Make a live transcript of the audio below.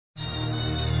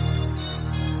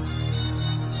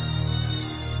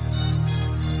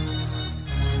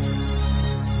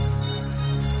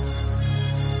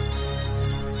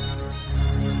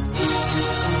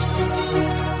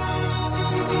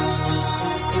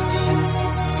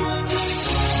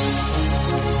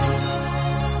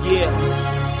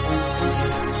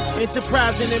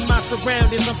Enterprising in my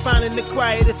surroundings, I'm finding the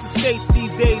quietest estates these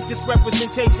days. This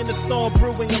representation of storm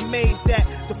brewing, amazed that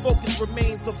the focus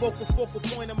remains the focal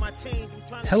point of my change.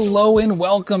 Hello and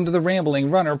welcome to the Rambling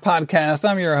Runner Podcast.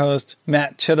 I'm your host,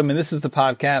 Matt Chittum, and this is the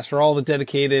podcast for all the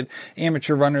dedicated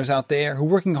amateur runners out there who are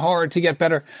working hard to get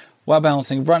better while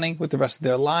balancing running with the rest of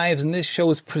their lives. And this show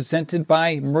is presented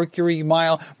by Mercury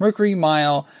Mile. Mercury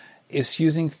Mile is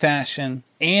fusing fashion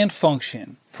and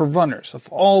function for runners of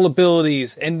all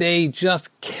abilities, and they just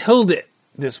killed it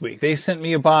this week. They sent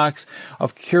me a box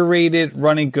of curated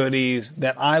running goodies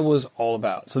that I was all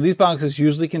about. So these boxes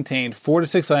usually contained 4 to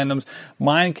 6 items.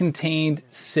 Mine contained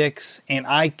 6, and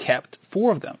I kept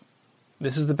 4 of them.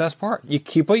 This is the best part. You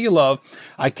keep what you love.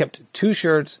 I kept 2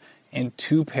 shirts and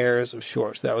 2 pairs of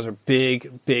shorts that I was a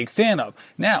big fan of.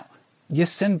 Now, you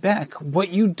send back what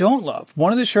you don't love.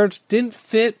 One of the shirts didn't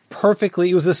fit perfectly.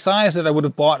 It was the size that I would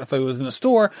have bought if I was in a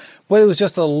store, but it was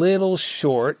just a little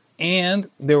short, and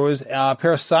there was a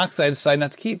pair of socks I decided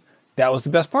not to keep. That was the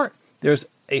best part. There's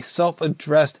a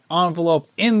self-addressed envelope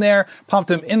in there. Popped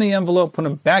them in the envelope, put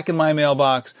them back in my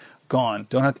mailbox. Gone.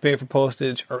 Don't have to pay for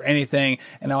postage or anything.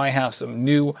 And now I have some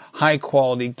new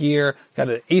high-quality gear. Got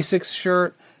an Asics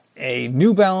shirt, a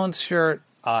New Balance shirt,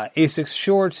 Asics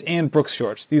shorts, and Brooks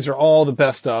shorts. These are all the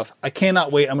best stuff. I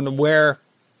cannot wait. I'm going to wear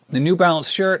the New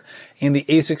Balance shirt and the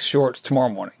Asics shorts tomorrow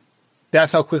morning.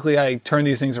 That's how quickly I turn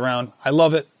these things around. I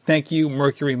love it. Thank you,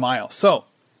 Mercury Mile. So,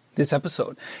 this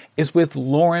episode is with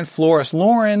Lauren Floris.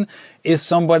 Lauren is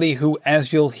somebody who,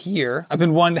 as you'll hear, I've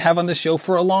been wanting to have on this show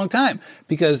for a long time.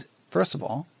 Because, first of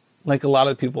all, like a lot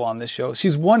of people on this show,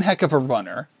 she's one heck of a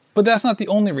runner. But that's not the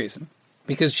only reason.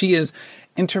 Because she is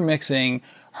intermixing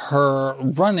her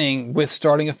running with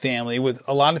starting a family. With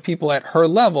a lot of people at her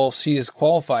level, she is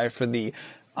qualified for the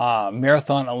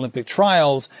Marathon Olympic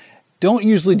trials. Don't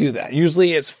usually do that.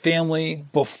 Usually it's family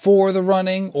before the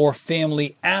running or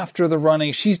family after the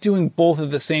running. She's doing both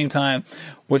at the same time,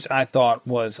 which I thought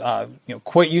was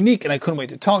quite unique, and I couldn't wait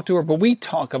to talk to her. But we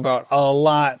talk about a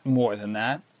lot more than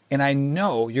that. And I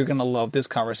know you're going to love this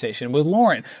conversation with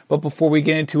Lauren. But before we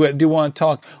get into it, I do want to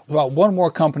talk about one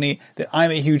more company that I'm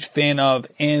a huge fan of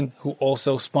and who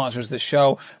also sponsors the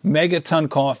show, Megaton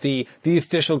Coffee, the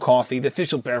official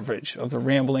beverage of the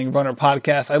Rambling Runner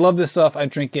Podcast. I love this stuff. I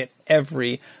drink it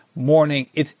every morning.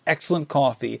 It's excellent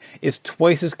coffee. It's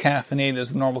twice as caffeinated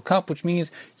as a normal cup, which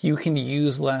means you can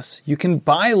use less, you can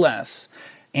buy less,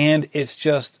 and it's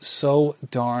just so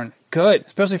darn good,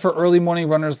 especially for early morning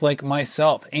runners like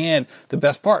myself. And the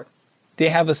best part, they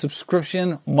have a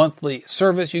subscription monthly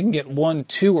service. You can get 1,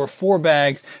 2, or 4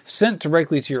 bags sent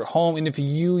directly to your home. And if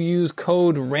you use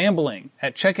code RAMBLING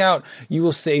at checkout, you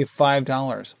will save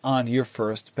 $5 on your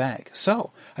first bag.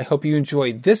 So I hope you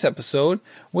enjoyed this episode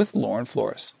with Lauren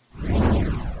Floris.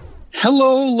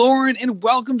 Hello, Lauren, and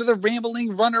welcome to the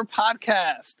Rambling Runner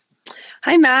Podcast.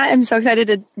 Hi, Matt. I'm so excited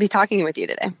to be talking with you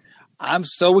today. I'm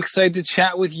so excited to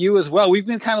chat with you as well. We've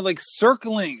been kind of like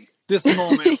circling this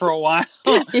moment for a while.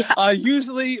 Yeah.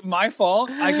 Usually my fault.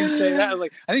 I can say that.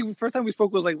 I think the first time we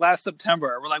spoke was like last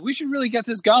September. We're like, we should really get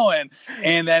this going.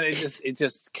 And then it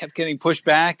just kept getting pushed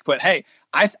back. But hey,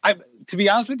 I to be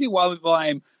honest with you, while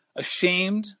I'm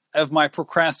ashamed of my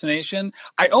procrastination,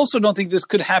 I also don't think this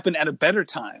could happen at a better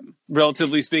time,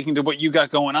 relatively speaking, to what you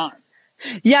got going on.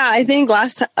 Yeah, I think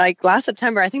last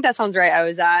September, I think that sounds right. I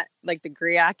was at like the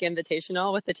GRIAC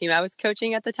Invitational with the team I was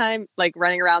coaching at the time, like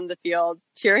running around the field,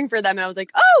 cheering for them. And I was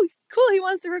like, oh, cool. He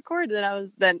wants to record.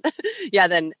 And then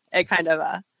it kind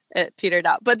of, it petered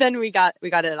out, but then we got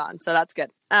it on. So that's good.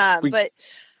 But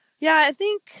yeah, I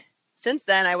think since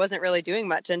then I wasn't really doing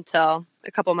much until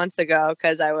a couple months ago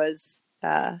because I was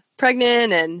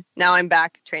pregnant and now I'm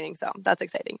back training. So that's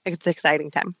exciting. It's an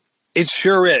exciting time. It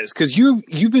sure is, because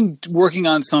you've been working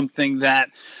on something that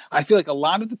I feel like a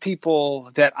lot of the people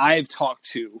that I've talked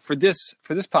to for this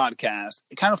podcast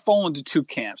kind of fall into 2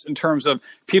 camps in terms of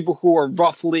people who are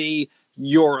roughly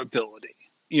your ability.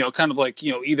 Kind of like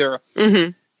either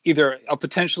a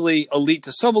potentially elite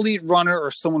to sub-elite runner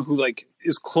or someone who like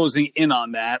is closing in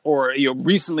on that, or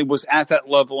recently was at that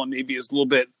level and maybe is a little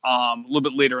bit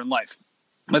later in life.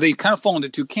 But they kind of fall into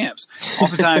 2 camps.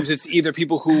 Oftentimes, it's either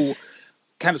people who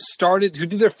kind of who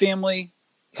did their family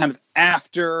kind of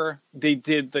after they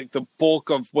did the bulk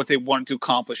of what they wanted to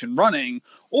accomplish in running,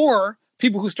 or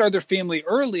people who started their family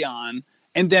early on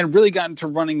and then really got into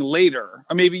running later,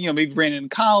 or maybe ran in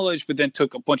college, but then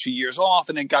took a bunch of years off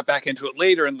and then got back into it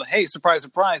later. And hey, surprise,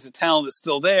 surprise, the talent is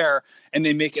still there and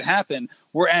they make it happen.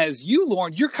 Whereas you,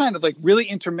 Lauren, you're kind of like really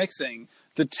intermixing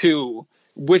the 2,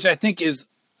 which I think is,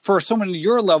 for someone at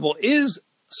your level, is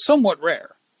somewhat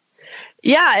rare.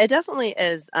 Yeah, it definitely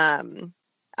is.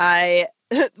 I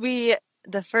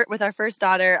with our first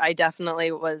daughter, I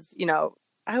definitely was,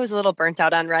 I was a little burnt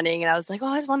out on running, and I was like, oh,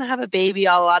 I want to have a baby.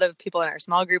 A lot of people in our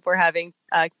small group were having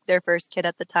their first kid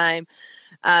at the time.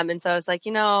 And so I was like,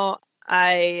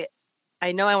 I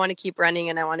know I want to keep running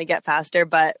and I want to get faster,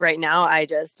 but right now I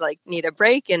just like need a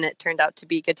break. And it turned out to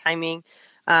be good timing.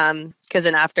 Cause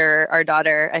then after our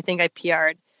daughter, I think I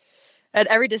PR'd at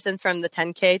every distance from the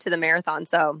 10K to the marathon.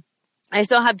 So I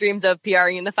still have dreams of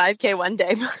PRing in the 5K one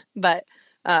day, but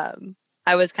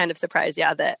I was kind of surprised,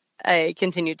 that I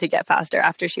continued to get faster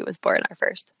after she was born, our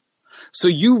first. So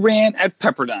you ran at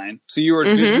Pepperdine. So you were a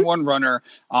Division I runner.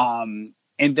 And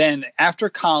then after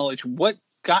college, what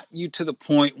got you to the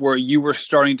point where you were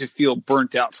starting to feel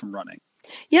burnt out from running?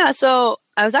 Yeah, so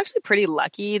I was actually pretty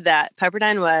lucky that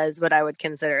Pepperdine was what I would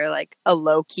consider like a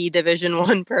low-key Division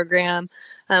I program.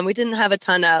 We didn't have a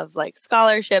ton of like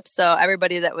scholarships, so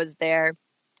everybody that was there,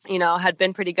 had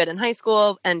been pretty good in high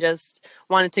school and just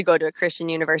wanted to go to a Christian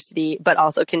university, but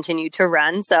also continue to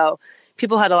run. So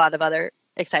people had a lot of other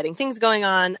exciting things going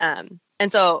on.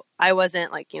 And so I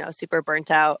wasn't like, super burnt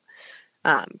out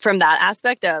from that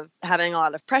aspect of having a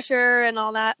lot of pressure and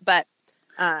all that. But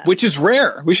which is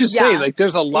rare. We should say, like,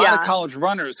 there's a lot of college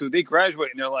runners who they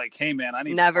graduate and they're like, hey, man, I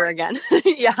need never again.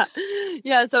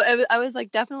 Yeah. So I was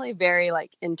like definitely very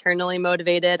like internally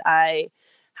motivated. I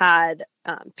had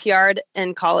PR'd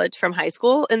in college from high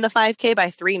school in the 5K by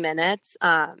 3 minutes.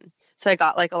 So I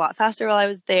got like a lot faster while I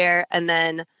was there. And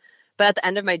then, but at the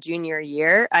end of my junior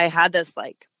year, I had this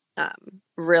like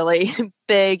really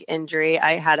big injury.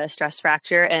 I had a stress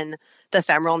fracture in the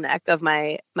femoral neck of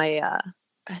my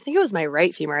I think it was my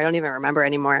right femur. I don't even remember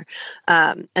anymore.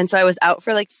 And so I was out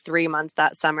for like 3 months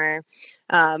that summer.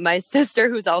 My sister,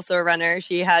 who's also a runner,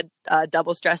 she had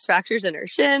double stress fractures in her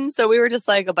shin. So we were just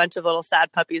like a bunch of little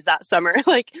sad puppies that summer,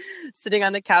 like sitting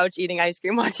on the couch, eating ice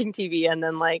cream, watching TV, and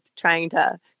then like trying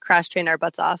to crash train our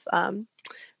butts off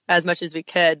as much as we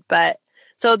could. But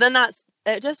so then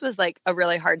it just was like a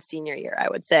really hard senior year, I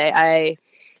would say. I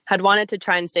had wanted to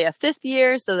try and stay a 5th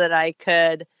year so that I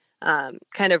could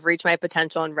kind of reach my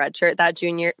potential and redshirt that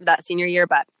senior year,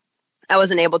 but I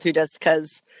wasn't able to just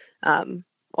because, I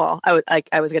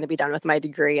was going to be done with my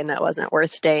degree and that wasn't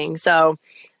worth staying. So,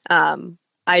 that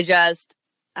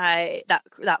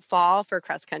fall for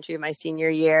cross country my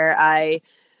senior year, I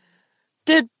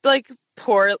did like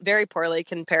very poorly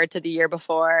compared to the year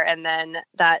before. And then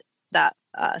that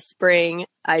spring,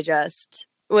 I just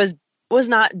was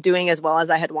not doing as well as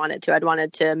I had wanted to. I'd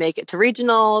wanted to make it to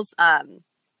regionals,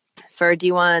 for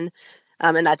D1.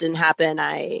 And that didn't happen.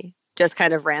 I just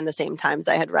kind of ran the same times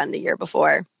I had run the year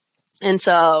before. And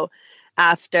so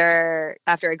after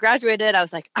I graduated, I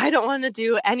was like, I don't want to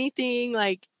do anything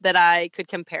like that I could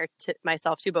compare to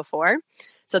myself to before.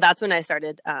 So that's when I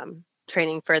started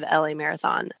training for the LA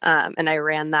Marathon. And I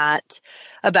ran that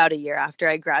about a year after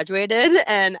I graduated.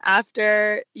 And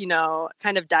after,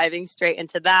 kind of diving straight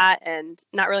into that and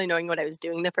not really knowing what I was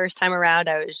doing the first time around,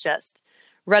 I was just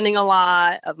running a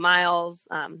lot of miles.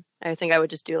 I think I would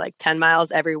just do like 10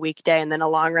 miles every weekday and then a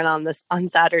long run on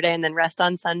Saturday and then rest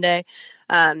on Sunday.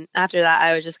 After that,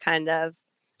 I was just I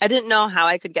didn't know how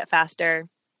I could get faster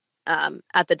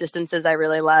at the distances I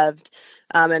really loved,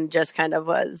 and just kind of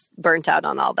was burnt out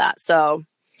on all that. So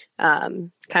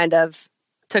kind of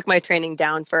took my training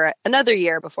down for another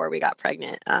year before we got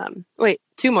pregnant.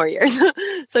 2 more years.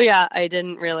 So yeah, I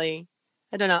don't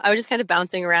know. I was just kind of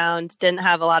bouncing around, didn't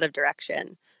have a lot of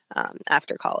direction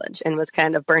after college and was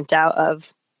kind of burnt out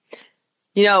of,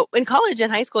 in college and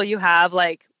high school, you have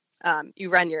like, you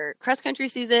run your cross country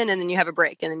season and then you have a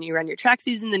break and then you run your track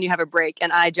season, then you have a break.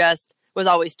 And I just was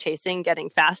always chasing getting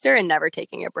faster and never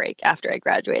taking a break after I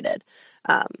graduated.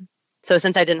 So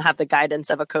since I didn't have the guidance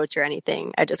of a coach or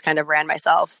anything, I just kind of ran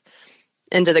myself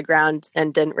into the ground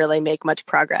and didn't really make much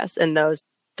progress in those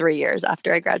 3 years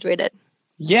after I graduated.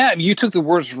 Yeah, you took the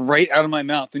words right out of my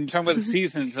mouth. And you're talking about the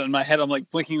seasons, and in my head, I'm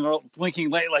like blinking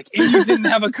late. Like, and you didn't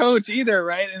have a coach either,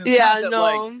 right? And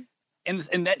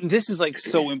this is like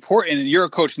so important. And you're a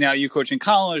coach now. You coach in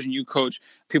college, and you coach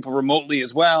people remotely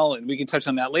as well. And we can touch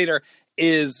on that later.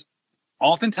 Is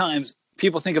oftentimes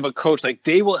people think of a coach like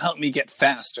they will help me get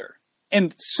faster,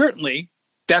 and certainly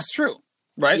that's true,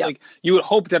 right? Yep. Like you would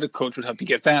hope that a coach would help you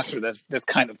get faster. That's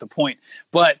kind of the point,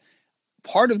 but.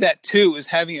 Part of that, too, is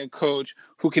having a coach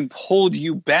who can hold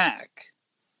you back,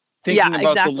 thinking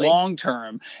about the long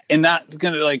term and not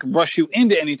going to like rush you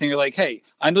into anything. You're like, hey,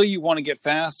 I know you want to get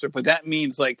faster, but that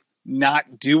means like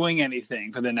not doing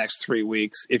anything for the next 3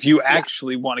 weeks if you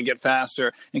actually want to get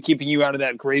faster and keeping you out of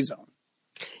that gray zone.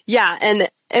 Yeah. And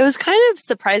it was kind of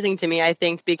surprising to me, I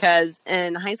think, because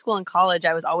in high school and college,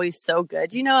 I was always so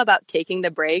good, about taking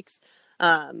the breaks.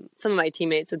 some of my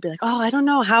teammates would be like, oh, I don't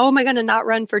know, how am I going to not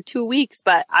run for 2 weeks?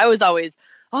 But I was always,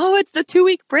 oh, it's the 2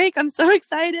 week break. I'm so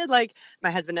excited. Like my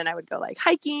husband and I would go like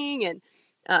hiking and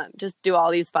just do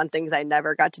all these fun things I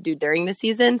never got to do during the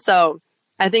season. So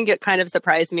I think it kind of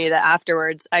surprised me that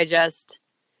afterwards I just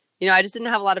didn't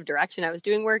have a lot of direction. I was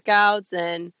doing workouts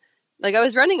and like I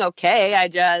was running okay. I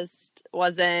just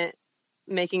wasn't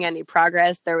making any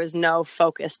progress. There was no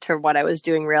focus to what I was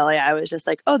doing really. I was just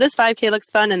like, oh, this 5K looks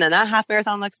fun, and then that half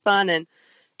marathon looks fun, and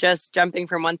just jumping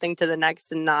from one thing to the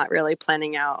next and not really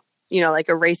planning out, like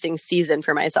a racing season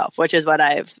for myself, which is what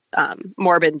I've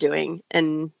more been doing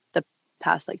in the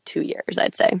past like 2 years,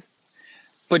 I'd say.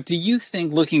 But do you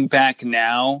think, looking back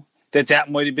now,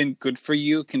 that might have been good for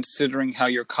you considering how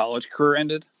your college career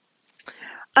ended?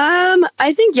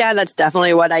 I think, yeah, that's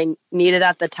definitely what I needed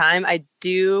at the time. I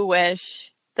do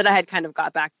wish that I had kind of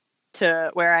got back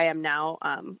to where I am now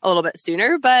a little bit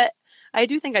sooner, but I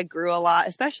do think I grew a lot,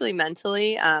 especially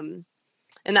mentally. In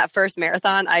that first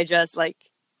marathon, I just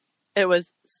it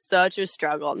was such a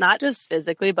struggle, not just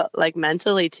physically, but like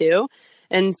mentally too.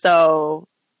 And so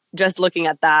just looking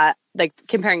at that, like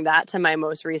comparing that to my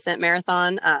most recent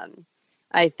marathon,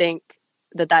 I think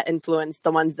that influenced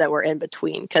the ones that were in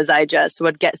between, because I just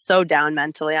would get so down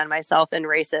mentally on myself in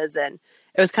races, and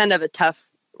it was kind of a tough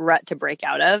rut to break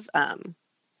out of.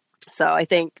 So I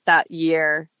think that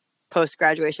year post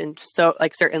graduation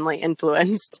certainly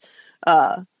influenced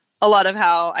a lot of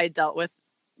how I dealt with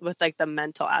like the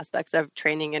mental aspects of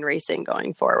training and racing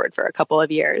going forward for a couple of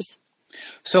years.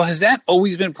 So has that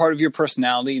always been part of your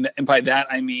personality? And by that,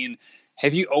 I mean,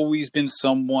 have you always been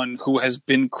someone who has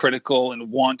been critical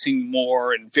and wanting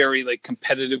more and very like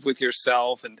competitive with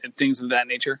yourself and things of that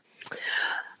nature?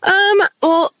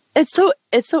 Well, it's so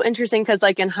interesting because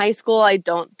like in high school, I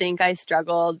don't think I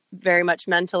struggled very much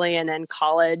mentally. And in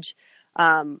college,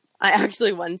 I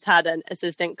actually once had an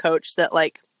assistant coach that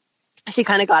she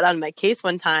kind of got on my case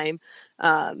one time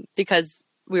because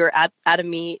we were at a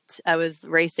meet. I was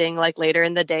racing like later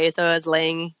in the day. So I was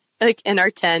laying like in our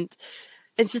tent.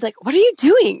 And she's like, what are you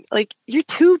doing? Like, you're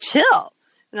too chill.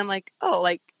 And I'm like, oh,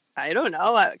 like, I don't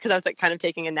know. Because I was like kind of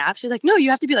taking a nap. She's like, no, you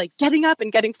have to be like getting up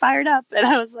and getting fired up. And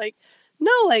I was like,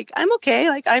 no, like, I'm okay.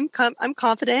 Like, I'm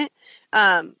confident.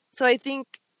 So I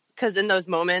think because in those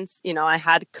moments, I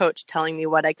had a coach telling me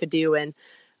what I could do and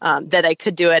that I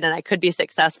could do it and I could be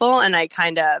successful. And I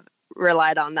kind of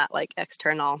relied on that like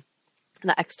external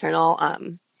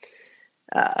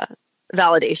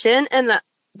validation. And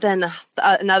then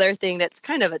another thing that's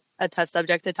kind of a tough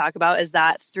subject to talk about is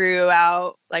that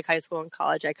throughout like high school and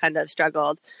college, I kind of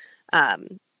struggled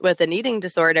with an eating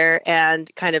disorder and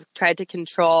kind of tried to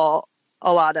control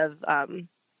a lot of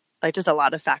just a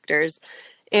lot of factors.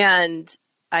 And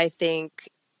I think,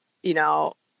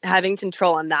 having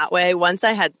control in that way, once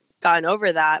I had gotten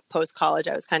over that post college,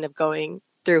 I was kind of going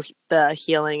through the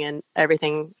healing and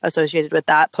everything associated with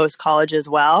that post college as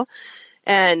well.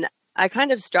 And I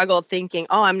kind of struggled thinking,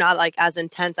 oh, I'm not like as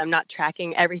intense. I'm not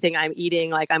tracking everything I'm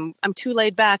eating. Like I'm too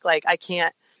laid back. Like I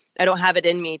don't have it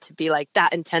in me to be like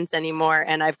that intense anymore.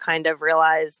 And I've kind of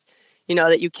realized,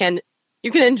 that you can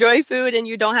enjoy food and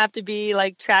you don't have to be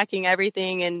like tracking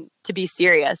everything and to be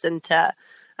serious and to,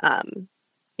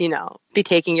 be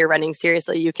taking your running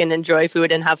seriously. You can enjoy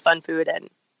food and have fun food. And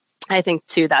I think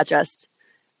too, that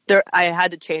I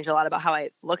had to change a lot about how I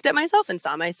looked at myself and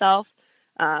saw myself,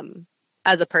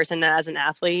 as a person and as an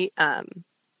athlete,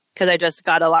 because I just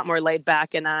got a lot more laid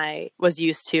back and I was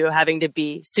used to having to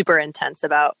be super intense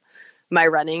about my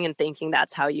running and thinking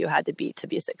that's how you had to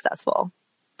be successful.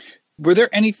 Were there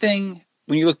anything,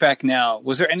 when you look back now,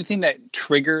 was there anything that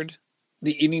triggered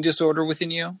the eating disorder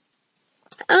within you?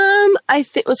 I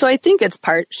think it's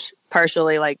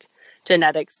partially like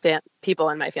genetics. People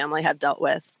in my family have dealt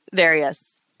with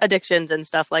various addictions and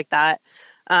stuff like that.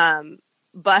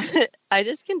 But I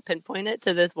just can pinpoint it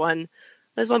to this one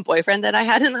boyfriend that I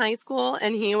had in high school.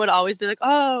 And he would always be like,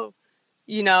 oh,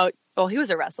 he was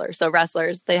a wrestler. So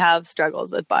wrestlers, they have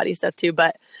struggles with body stuff too.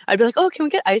 But I'd be like, oh, can we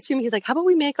get ice cream? He's like, how about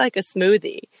we make like a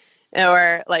smoothie?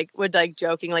 Or like would like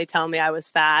jokingly tell me I was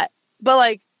fat. But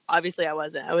like, obviously I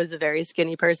wasn't. I was a very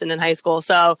skinny person in high school.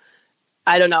 So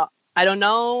I don't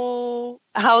know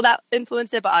how that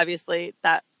influenced it, but obviously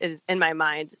that is in my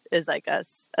mind is like a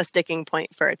sticking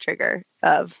point for a trigger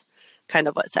of kind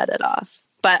of what set it off.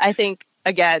 But I think,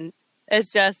 again,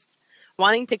 it's just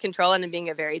wanting to control it and being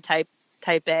a very type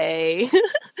A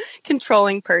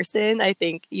controlling person. I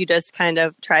think you just kind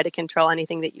of try to control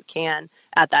anything that you can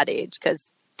at that age because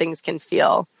things can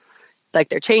feel like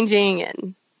they're changing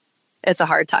and it's a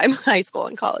hard time, high school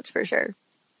and college for sure.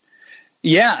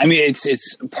 Yeah, I mean,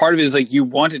 it's part of it is like you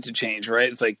want it to change, right?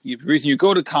 It's like the reason you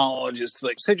go to college is to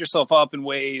like set yourself up in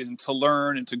ways and to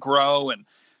learn and to grow. And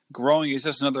growing is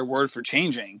just another word for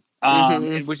changing.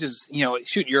 And which is,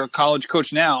 shoot, you're a college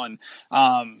coach now, and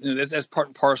that's part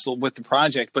and parcel with the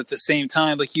project. But at the same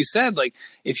time, like you said, like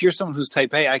if you're someone who's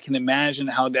type A, I can imagine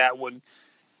how that would.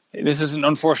 This is an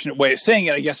unfortunate way of saying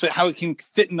it, I guess, but how it can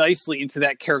fit nicely into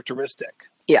that characteristic.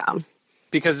 Yeah.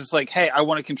 Because it's like, hey, I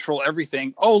want to control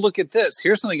everything. Oh, look at this.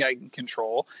 Here's something I can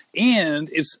control. And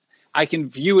I can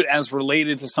view it as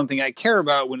related to something I care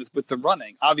about when it's with the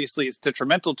running. Obviously, it's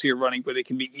detrimental to your running, but it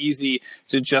can be easy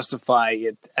to justify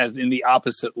it as in the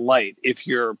opposite light if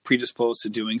you're predisposed to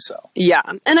doing so. Yeah.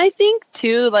 And I think,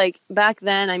 too, like back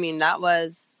then, I mean, that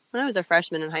was when I was a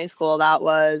freshman in high school. That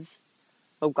was,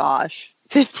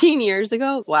 15 years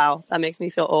ago. Wow, that makes me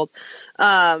feel old.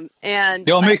 And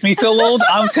it makes me feel old.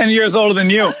 I'm 10 years older than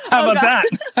you. How about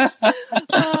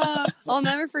that? I'll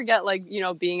never forget, like,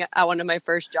 being at one of my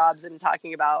first jobs and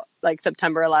talking about like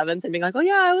September 11th and being like, oh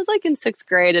yeah, I was like in 6th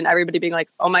grade, and everybody being like,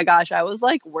 oh my gosh, I was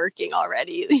like working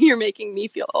already. You're making me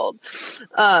feel old.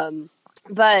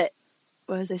 But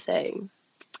what was I saying?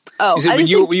 Oh,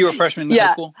 were you a freshman in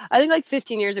high school? I think like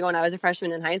 15 years ago when I was a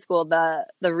freshman in high school, the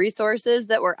resources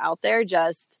that were out there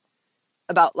just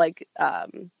about like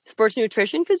sports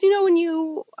nutrition, because when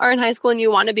you are in high school and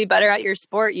you want to be better at your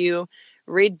sport, you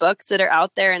read books that are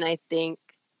out there, and I think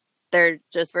they're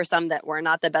just for some that were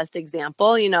not the best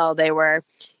example. They were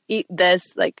eat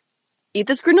this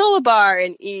granola bar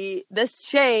and eat this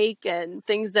shake and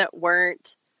things that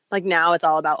weren't. Like now it's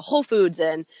all about whole foods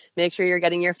and make sure you're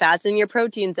getting your fats and your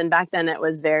proteins. And back then it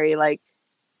was very like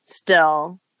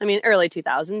still, I mean, early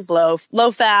 2000s,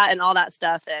 low fat and all that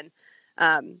stuff. And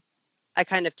I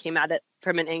kind of came at it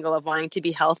from an angle of wanting to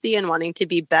be healthy and wanting to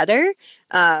be better.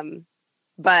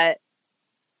 But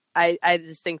I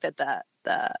just think that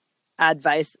the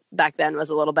advice back then was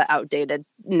a little bit outdated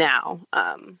now.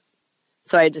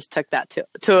 So I just took that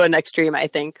to an extreme, I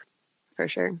think. For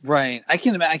sure. Right. I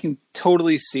can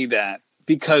totally see that,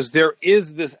 because there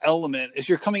is this element as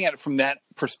you're coming at it from that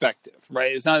perspective,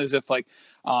 right? It's not as if like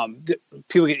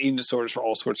people get eating disorders for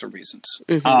all sorts of reasons.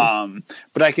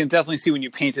 But I can definitely see when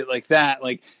you paint it like that,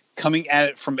 like coming at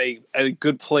it from a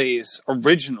good place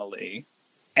originally,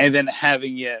 and then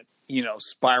having it,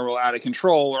 spiral out of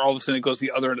control, or all of a sudden it goes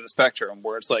the other end of the spectrum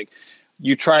where it's like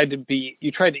you tried to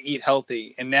eat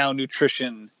healthy, and now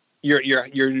nutrition. Your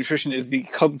nutrition is the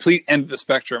complete end of the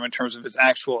spectrum in terms of its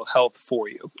actual health for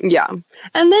you. Yeah.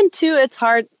 And then too, it's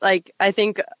hard. Like, I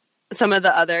think some of the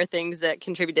other things that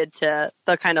contributed to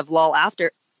the kind of lull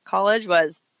after college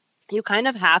was you kind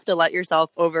of have to let yourself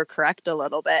overcorrect a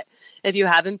little bit. If you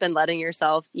haven't been letting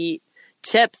yourself eat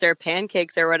chips or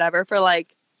pancakes or whatever for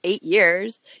like 8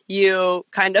 years, you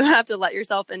kind of have to let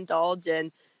yourself indulge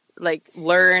and like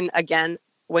learn again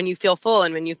when you feel full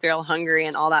and when you feel hungry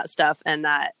and all that stuff. And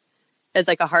that is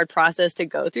like a hard process to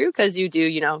go through, because you do,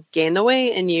 gain the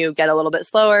weight and you get a little bit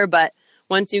slower. But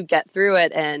once you get through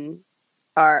it and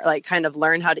are like kind of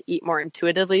learn how to eat more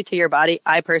intuitively to your body,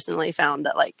 I personally found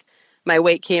that like my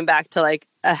weight came back to like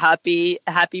a happy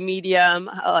medium,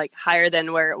 like higher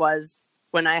than where it was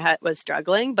when I was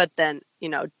struggling, but then,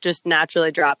 just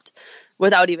naturally dropped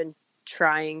without even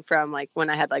trying from like when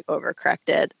I had like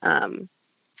overcorrected. And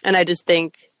I just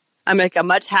think I'm like a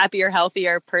much happier,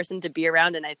 healthier person to be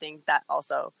around. And I think that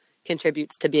also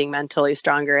contributes to being mentally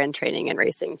stronger in training and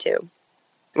racing too,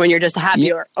 when you're just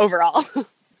happier overall.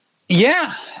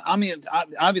 Yeah. I mean,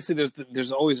 obviously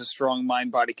there's always a strong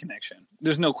mind-body connection.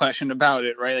 There's no question about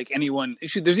it, right? Like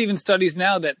there's even studies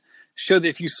now that show that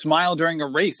if you smile during a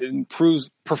race, it improves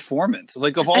performance.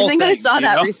 Like of all things. I think I saw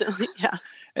that recently. Yeah.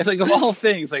 It's like of all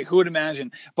things, like who would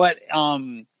imagine? But,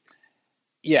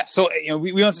 yeah, so we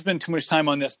don't have to spend too much time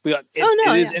on this, but it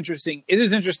is interesting. It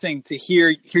is interesting to hear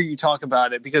you talk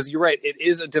about it, because you're right. It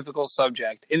is a difficult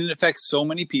subject, and it affects so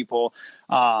many people.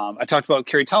 I talked about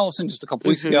Carrie Tollefson just a couple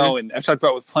weeks ago, and I've talked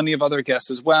about it with plenty of other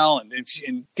guests as well,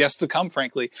 and guests to come,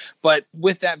 frankly. But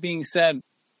with that being said,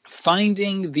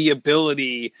 finding the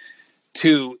ability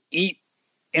to eat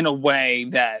in a way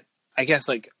that I guess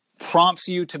like prompts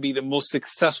you to be the most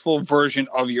successful version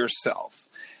of yourself.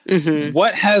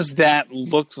 What has that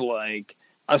looked like,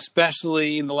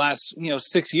 especially in the last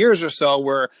 6 years or so,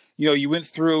 where you went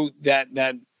through that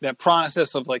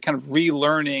process of like kind of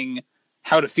relearning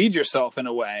how to feed yourself in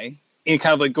a way, and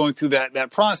kind of like going through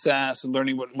that process and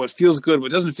learning what feels good,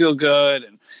 what doesn't feel good,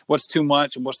 and what's too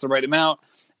much and what's the right amount.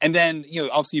 And then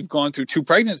obviously you've gone through 2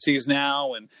 pregnancies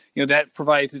now, and that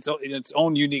provides its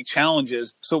own unique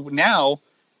challenges. So now,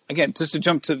 again, just to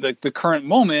jump to the current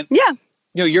moment, yeah,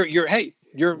 you're hey.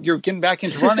 you're getting back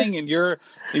into running, and you're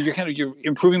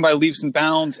improving by leaps and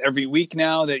bounds every week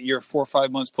now that you're 4 or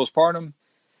 5 months postpartum.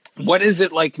 What is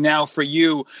it like now for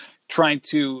you trying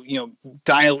to,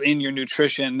 dial in your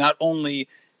nutrition, not only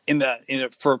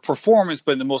for performance,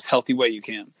 but in the most healthy way you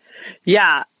can?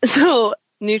 Yeah. So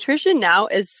nutrition now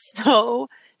is so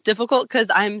difficult because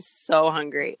I'm so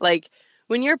hungry. Like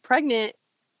when you're pregnant,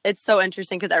 it's so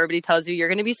interesting because everybody tells you you're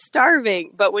going to be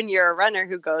starving. But when you're a runner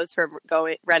who goes from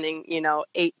running,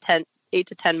 8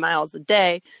 to 10 miles a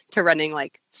day to running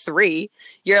like 3,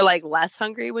 you're like less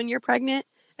hungry when you're pregnant.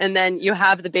 And then you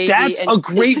have the baby. That's a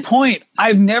great point.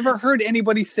 I've never heard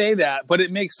anybody say that, but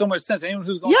it makes so much sense. Anyone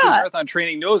who's going through marathon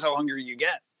training knows how hungry you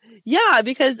get. Yeah,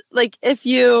 because like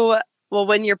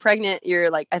when you're pregnant, you're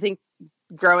like, I think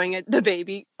growing the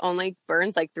baby only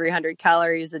burns like 300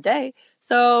 calories a day.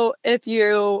 So if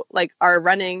you like are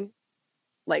running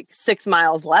like 6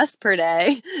 miles less per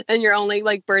day and you're only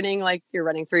like burning, like you're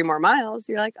running 3 more miles,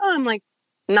 you're like, oh, I'm like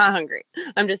not hungry.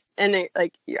 I'm just, and then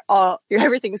like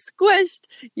everything's squished,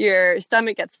 your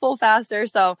stomach gets full faster.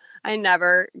 So I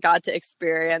never got to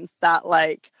experience that,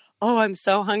 like, oh, I'm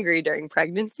so hungry during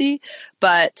pregnancy.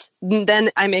 But then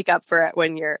I make up for it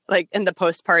when you're like in the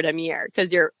postpartum year,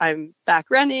 because I'm back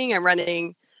running. I'm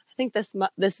running, I think this,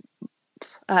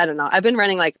 I don't know. I've been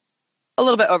running like a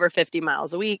little bit over 50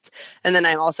 miles a week. And then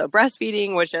I'm also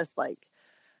breastfeeding, which just like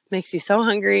makes you so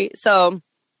hungry. So,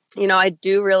 I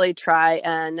do really try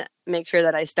and make sure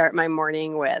that I start my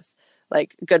morning with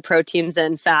like good proteins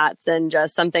and fats and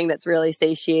just something that's really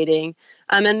satiating.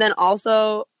 And then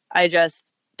also I just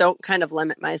don't kind of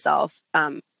limit myself.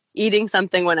 Eating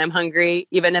something when I'm hungry,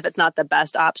 even if it's not the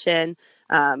best option,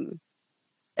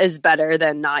 is better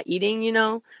than not eating,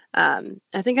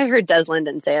 I think I heard Des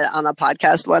Linden say it on a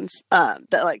podcast once,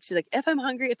 that like, she's like, if I'm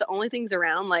hungry, if the only thing's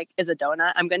around like is a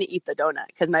donut, I'm going to eat the donut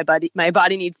because my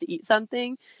body needs to eat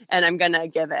something and I'm going to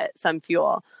give it some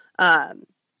fuel. But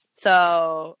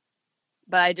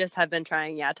I just have been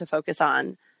trying, to focus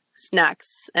on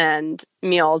snacks and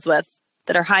meals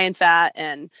that are high in fat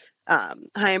and,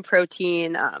 high in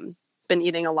protein. Been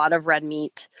eating a lot of red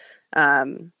meat,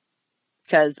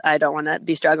 because I don't want to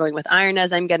be struggling with iron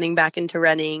as I'm getting back into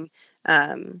running,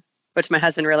 which my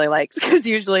husband really likes because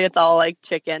usually it's all like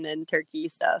chicken and turkey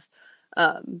stuff.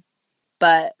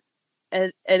 But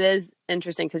it is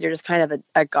interesting because you're just kind of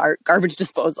a garbage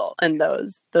disposal in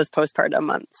those postpartum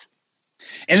months.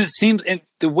 And it seems, and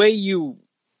the way you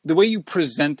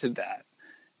presented that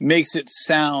makes it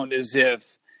sound as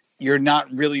if you're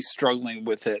not really struggling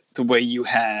with it the way you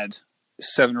had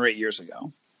 7 or 8 years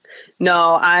ago.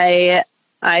 No,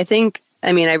 I think,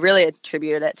 I really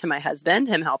attribute it to my husband,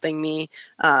 him helping me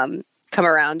come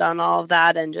around on all of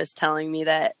that and just telling me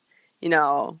that, I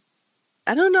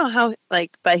don't know how,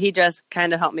 but he just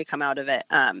kind of helped me come out of it.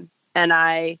 And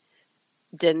I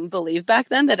didn't believe back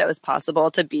then that it was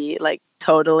possible to be like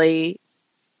totally,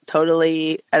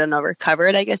 I don't know,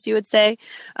 recovered, I guess you would say.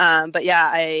 But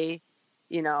yeah, I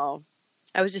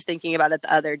was just thinking about it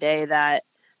the other day that,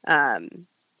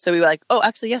 so we were like, oh,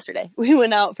 actually yesterday we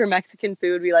went out for Mexican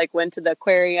food. We went to the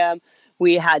aquarium.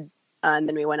 We had, and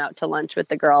then we went out to lunch with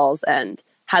the girls and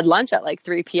had lunch at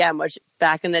 3 p.m., which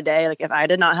back in the day, if I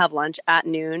did not have lunch at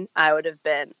noon, I would have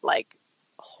been a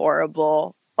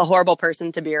horrible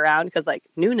person to be around because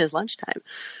noon is lunchtime.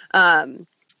 And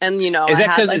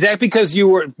is that because you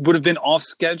would have been off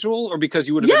schedule or because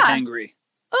you would have been hungry?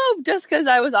 Oh, just because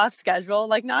I was off schedule,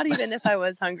 not even if I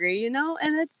was hungry, and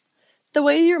it's the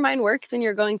way your mind works when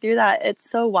you're going through that. It's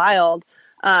so wild.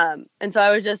 And so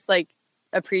I was just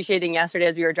appreciating yesterday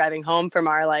as we were driving home from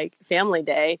our family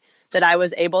day that I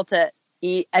was able to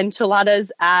eat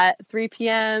enchiladas at 3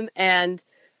 p.m. and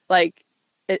I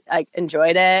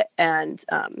enjoyed it. And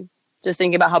just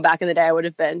thinking about how back in the day I would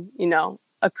have been,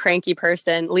 a cranky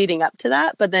person leading up to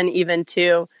that. But then even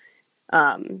to,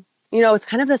 it's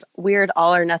kind of this weird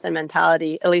all or nothing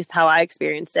mentality, at least how I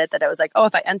experienced it, that it was oh,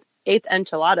 if I ate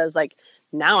enchiladas,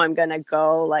 now I'm going to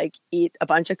go eat a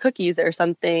bunch of cookies or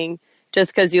something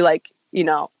just because you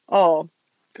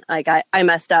I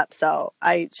messed up. So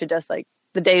I should just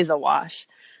the day's a wash,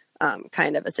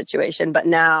 kind of a situation. But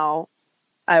now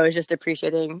I was just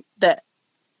appreciating that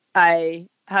I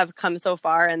have come so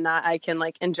far and that I can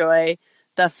enjoy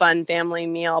the fun family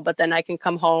meal, but then I can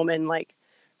come home and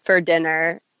for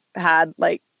dinner had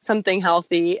something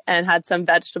healthy and had some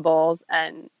vegetables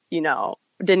and,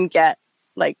 didn't get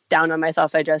down on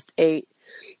myself. I just ate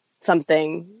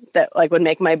something that would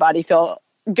make my body feel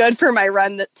good for my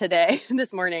run today,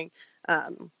 this morning.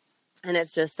 And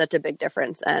it's just such a big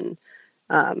difference. And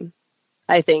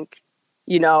I think,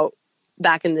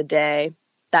 back in the day,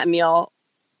 that meal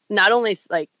not only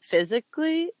like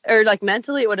physically or like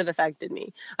mentally, it would have affected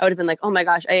me. I would have been like, oh my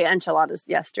gosh, I ate enchiladas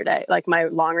yesterday. Like my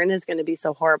long run is going to be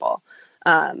so horrible.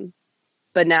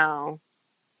 But now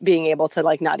being able to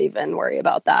like not even worry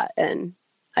about that and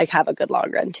like have a good long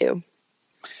run too.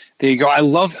 There you go. I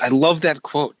love that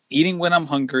quote. Eating when I'm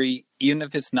hungry, even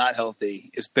if it's not healthy,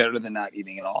 is better than not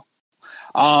eating at all.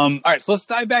 All right, so let's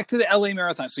dive back to the LA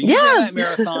Marathon. So you ran that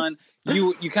marathon.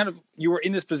 You were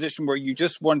in this position where you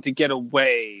just wanted to get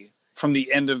away from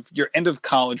the end of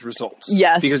college results.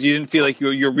 Yes. Because you didn't feel like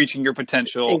you're reaching your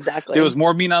potential. Exactly. There was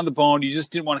more meat on the bone. You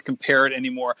just didn't want to compare it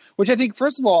anymore, which I think,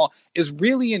 first of all, is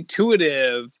really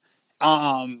intuitive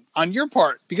on your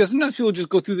part, because sometimes people just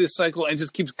go through this cycle and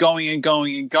just keeps going and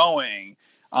going and going.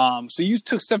 So you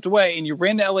stepped away and you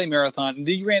ran the LA Marathon, and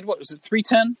then you ran, what was it,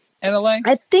 3:10 in LA?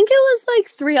 I think it was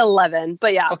like 3:11,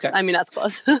 but yeah, okay. I mean, that's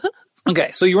close.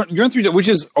 Okay, so you're in 3:10, which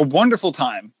is a wonderful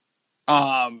time.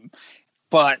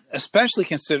 But especially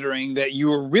considering that you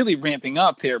were really ramping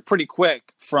up there pretty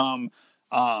quick from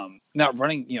not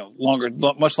running,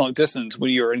 much longer distance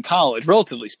when you were in college,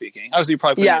 relatively speaking. Obviously, you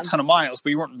probably put in a ton of miles,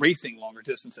 but you weren't racing longer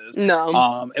distances.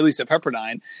 No. At least at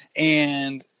Pepperdine.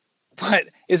 But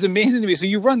it's amazing to me. So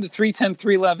you run the 3:10,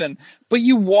 3:11, but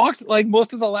you walked like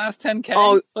most of the last 10K.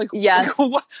 Oh, like, yes.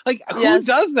 Who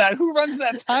does that? Who runs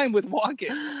that time with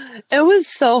walking? It was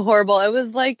so horrible. It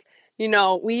was like,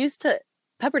 we used to,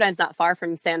 Pepperdine's not far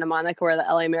from Santa Monica where the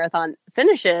LA Marathon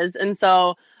finishes. And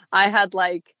so I had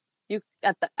like, you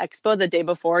at the expo the day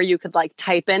before, you could like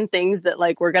type in things that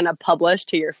like we're going to publish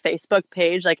to your Facebook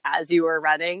page, like as you were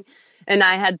running. And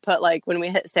I had put like, when we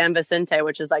hit San Vicente,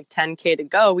 which is like 10K to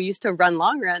go, we used to run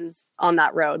long runs on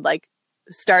that road, like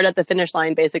start at the finish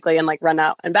line basically and like run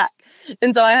out and back.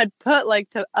 And so I had put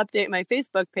like to update my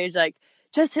Facebook page, like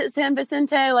just hit San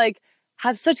Vicente, like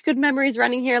have such good memories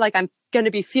running here. Like I'm going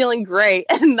to be feeling great.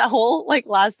 And the whole like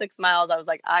last 6 miles, I was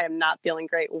like, I am not feeling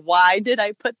great. Why did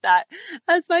I put that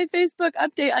as my Facebook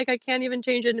update? Like I can't even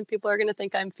change it. And people are going to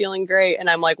think I'm feeling great. And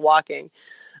I'm like walking.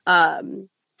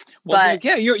 But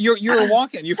yeah, you were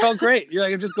walking. You felt great. You're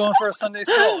like, I'm just going for a Sunday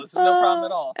stroll. This is no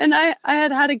problem at all. And I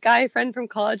had a guy friend from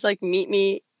college like meet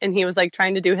me, and he was like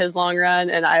trying to do his long run,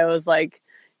 and I was like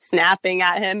snapping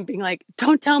at him, being like,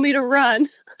 "Don't tell me to run."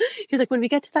 He's like, "When we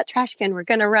get to that trash can, we're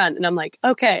gonna run." And I'm like,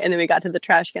 "Okay." And then we got to the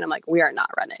trash can. I'm like, "We are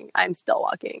not running. I'm still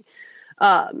walking."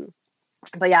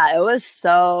 But yeah, it was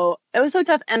so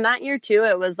tough. And that year too,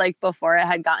 it was like before it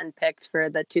had gotten picked for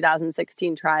the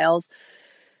 2016 trials.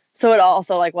 So it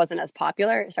also like wasn't as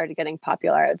popular. It started getting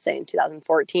popular, I would say, in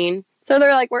 2014. So there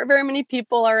weren't very many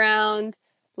people around.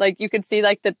 Like you could see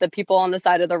like that the people on the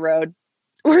side of the road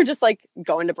were just like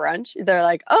going to brunch. They're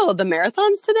like, "Oh, the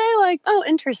marathon's today? Like, oh,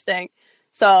 interesting."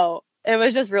 So it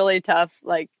was just really tough,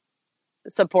 like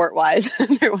support wise.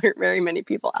 There weren't very many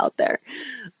people out there.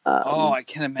 I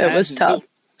can imagine. It was tough.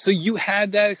 So you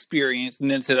had that experience and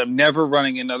then said, "I'm never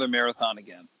running another marathon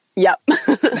again." Yep.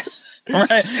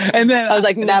 Right. And then I was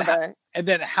like, never. And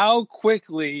then how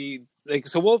quickly, like,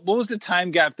 so what was the time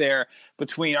gap there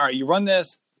between, all right, you run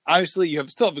this, obviously you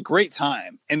still have a great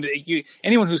time. And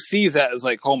anyone who sees that is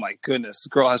like, oh my goodness, this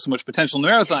girl has so much potential in the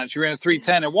marathon. She ran a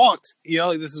 3:10 and walked,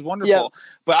 like, this is wonderful. Yep.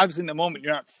 But obviously in the moment,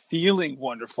 you're not feeling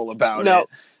wonderful about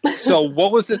it. So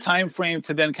what was the time frame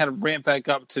to then kind of ramp back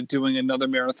up to doing another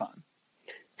marathon?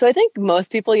 So I think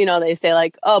most people, they say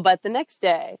like, oh, but the next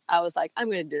day I was like, I'm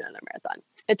going to do another marathon.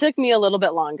 It took me a little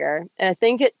bit longer. And I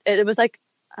think it was like,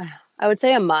 I would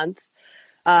say a month.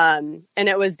 And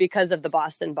it was because of the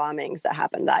Boston bombings that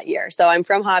happened that year. So I'm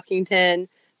from Hopkinton.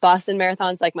 Boston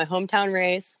Marathon's like my hometown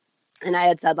race. And I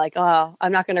had said like, oh,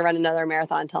 I'm not going to run another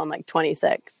marathon until I'm like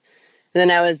 26. And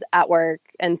then I was at work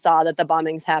and saw that the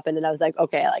bombings happened. And I was like,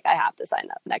 okay, like I have to sign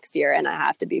up next year. And I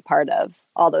have to be part of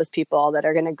all those people that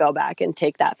are going to go back and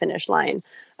take that finish line.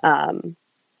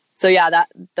 So yeah, that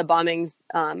the bombings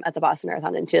at the Boston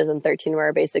Marathon in 2013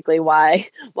 were basically why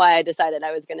I decided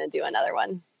I was going to do another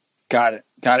one. Got it.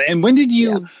 And when did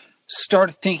you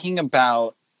start thinking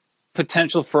about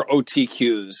potential for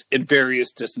OTQs at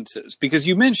various distances? Because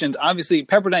you mentioned, obviously,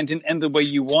 Pepperdine didn't end the way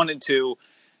you wanted to.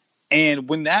 And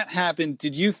when that happened,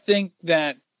 did you think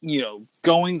that,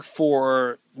 going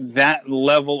for that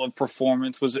level of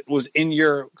performance was in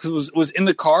was in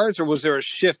the cards, or was there a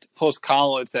shift post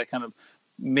college that kind of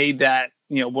made that,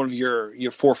 one of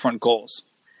your forefront goals?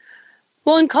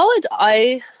 Well, in college,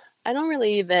 I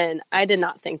did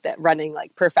not think that running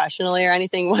like professionally or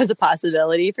anything was a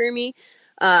possibility for me.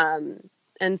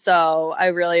 And so I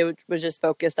really was just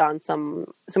focused on some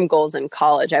goals in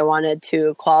college. I wanted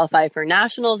to qualify for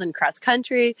nationals and cross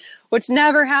country, which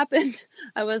never happened.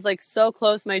 I was like so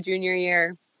close my junior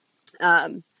year.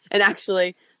 And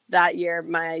actually that year,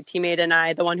 my teammate and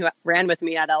I, the one who ran with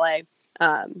me at LA,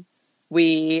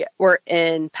 we were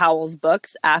in Powell's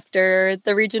Books after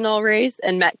the regional race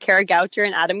and met Kara Goucher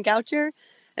and Adam Goucher.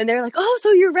 And they were like, "Oh,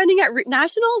 so you're running at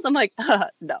nationals?" I'm like,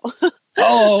 "No."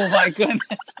 Oh my goodness.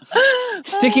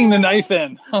 Sticking the knife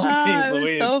in. Oh, geez, it was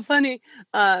Louise. so funny.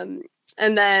 And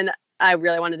then I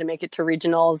really wanted to make it to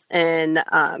regionals in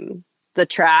the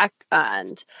track.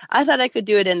 And I thought I could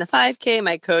do it in the 5K.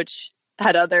 My coach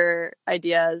had other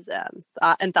ideas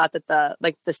and thought that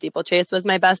the steeplechase was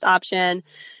my best option.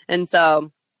 And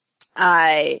so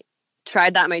I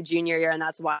tried that my junior year, and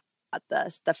that's why I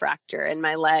got the fracture in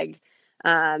my leg.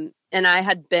 And I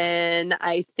had been,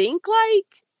 I think,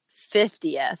 like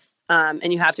 50th.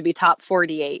 And you have to be top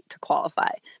 48 to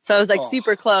qualify. So I was like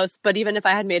super close, but even if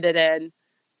I had made it in,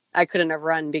 I couldn't have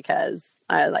run because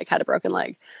I like had a broken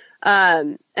leg.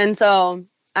 And so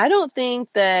I don't think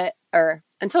that, or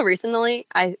until recently,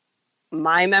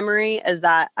 my memory is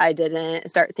that I didn't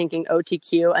start thinking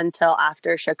OTQ until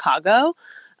after Chicago,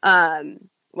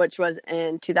 which was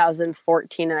in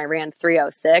 2014, and I ran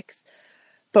 3:06.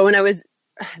 But when I was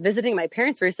visiting my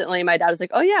parents recently, my dad was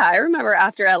like, "Oh yeah, I remember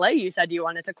after LA you said you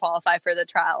wanted to qualify for the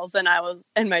trials."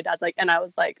 And my dad's like, and I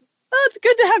was like, "Oh, it's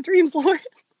good to have dreams, Lauren."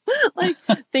 Like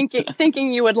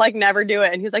thinking you would like never do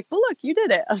it. And he's like, "Well, look, you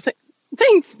did it." I was like,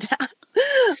 "Thanks, Dad."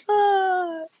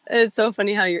 It's so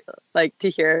funny how you're like to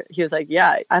hear. He was like,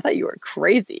 "Yeah, I thought you were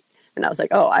crazy." And I was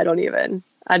like, "Oh, I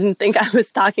didn't think I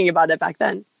was talking about it back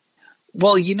then."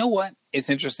 Well, you know what? It's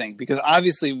interesting because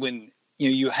obviously when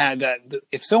you had that,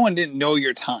 if someone didn't know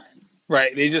your time,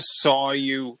 right, they just saw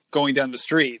you going down the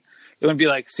street, it would be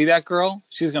like, "See that girl?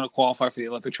 She's going to qualify for the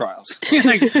Olympic trials."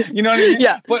 Like, you know what I mean?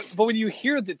 Yeah. But when you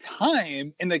hear the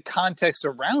time and the context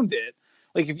around it,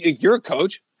 like if you're a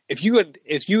coach, if you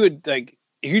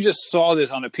just saw this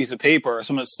on a piece of paper or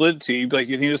someone slid it to you, you'd be like,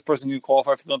 "You think this person can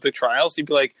qualify for the Olympic trials?" You'd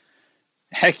be like,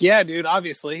 "Heck yeah, dude,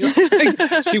 obviously."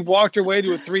 Like, she walked her way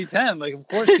to a 3:10. Like, of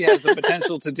course she has the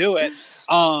potential to do it.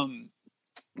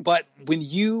 But when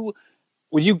you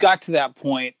got to that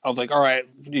point of like, all right,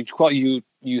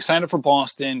 you signed up for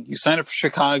Boston, you signed up for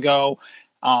Chicago.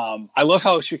 I love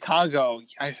how Chicago,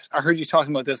 I heard you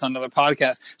talking about this on another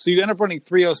podcast. So you end up running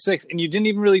 3:06 and you didn't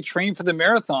even really train for the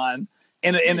marathon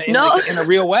in a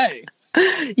real way.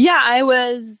 Yeah, I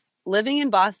was living in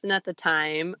Boston at the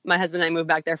time. My husband and I moved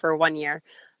back there for 1 year.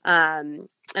 And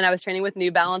I was training with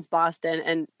New Balance Boston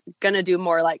and going to do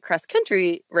more like cross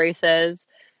country races.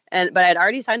 But I'd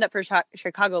already signed up for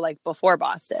Chicago like before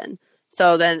Boston.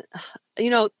 So then,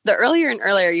 the earlier and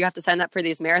earlier you have to sign up for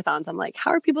these marathons. I'm like,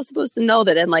 how are people supposed to know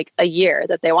that in like a year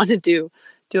that they want to do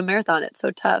a marathon? It's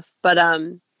so tough. But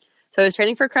so I was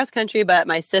training for cross country, but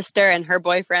my sister and her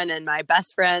boyfriend and my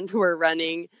best friend were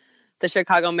running the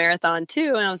Chicago Marathon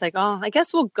too. And I was like, "Oh, I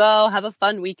guess we'll go have a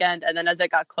fun weekend." And then as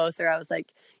it got closer, I was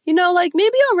like, like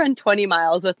maybe I'll run 20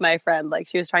 miles with my friend. Like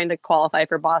she was trying to qualify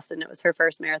for Boston. It was her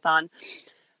first marathon.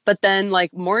 But then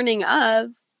like morning of,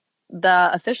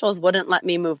 the officials wouldn't let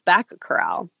me move back a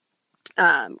corral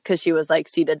because she was like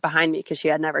seated behind me because she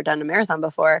had never done a marathon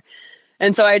before.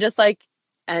 And so I just like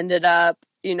ended up,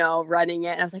 running it.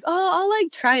 And I was like, "Oh, I'll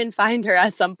like try and find her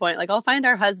at some point. Like I'll find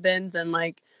our husbands and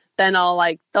like then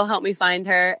they'll help me find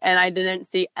her." And I didn't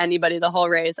see anybody the whole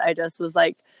race. I just was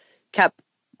like kept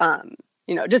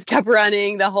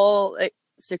running the whole.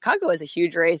 Chicago is a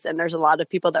huge race and there's a lot of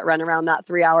people that run around that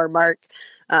 3-hour mark.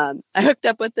 I hooked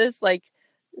up with this like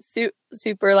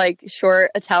super like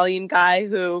short Italian guy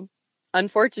who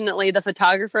unfortunately the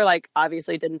photographer like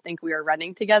obviously didn't think we were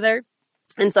running together.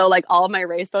 And so like all of my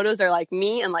race photos are like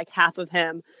me and like half of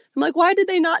him. I'm like, why did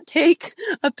they not take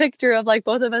a picture of like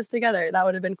both of us together? That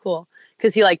would have been cool.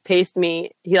 Cause he like paced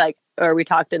me. Or we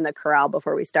talked in the corral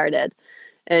before we started.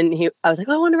 And I was like,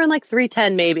 "Oh, I want to run like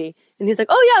 3:10 maybe." And he's like,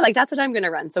 "Oh yeah, like that's what I'm going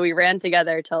to run." So we ran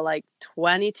together till like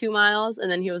 22 miles. And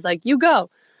then he was like, "You go."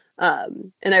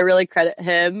 And I really credit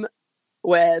him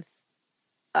with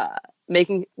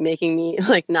making me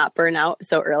like not burn out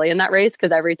so early in that race.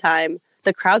 Cause every time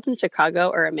the crowds in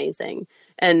Chicago are amazing.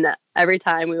 And every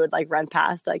time we would like run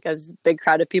past like a big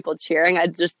crowd of people cheering,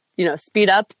 I'd just, speed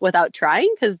up without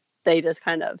trying. Cause they just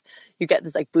kind of, you get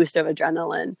this like boost of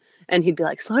adrenaline and he'd be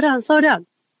like, slow down.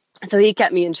 So he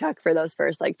kept me in check for those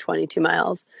first like 22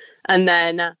 miles. And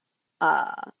then,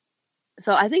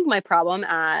 so I think my problem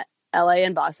at LA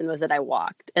and Boston was that I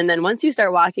walked. And then once you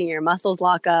start walking, your muscles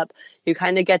lock up. You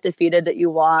kind of get defeated that you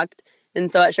walked.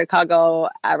 And so at Chicago,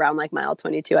 around like mile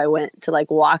 22, I went to like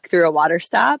walk through a water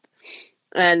stop.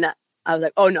 And I was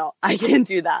like, "Oh no, I can't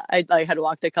do that." I like had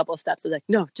walked a couple steps. I was like,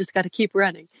 "No, just got to keep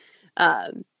running."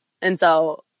 And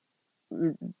so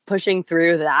pushing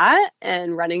through that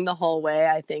and running the whole way,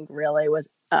 I think really was,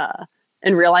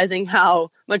 and realizing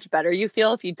how much better you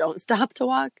feel if you don't stop to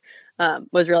walk,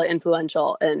 was really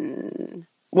influential in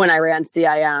when I ran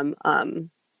CIM.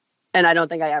 And I don't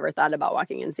think I ever thought about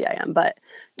walking in CIM, but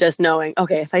just knowing,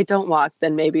 okay, if I don't walk,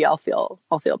 then maybe I'll feel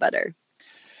better.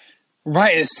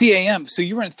 Right, at CAM. So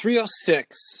you ran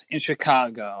 3:06 in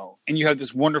Chicago, and you had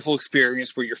this wonderful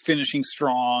experience where you're finishing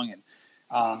strong,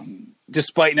 and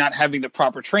despite not having the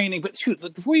proper training. But shoot,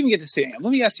 before we even get to CAM,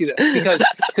 let me ask you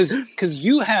this, because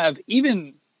you have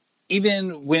even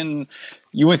when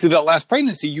you went through that last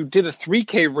pregnancy, you did a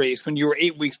 3K race when you were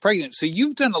 8 weeks pregnant. So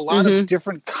you've done a lot of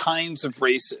different kinds of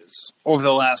races over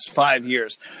the last 5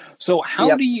 years. So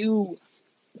how do you?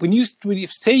 When you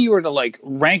say you were to like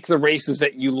rank the races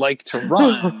that you like to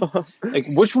run, like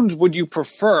which ones would you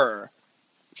prefer?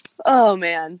 Oh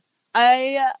man,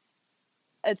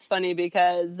 it's funny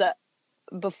because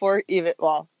before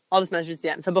I'll just mention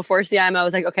CIM. So before CIM, I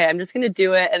was like, okay, I'm just going to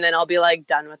do it. And then I'll be like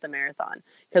done with the marathon.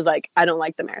 Cause like, I don't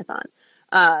like the marathon.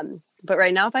 But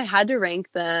right now, if I had to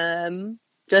rank them,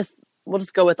 we'll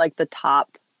just go with like the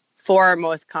top 4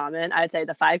 most common. I'd say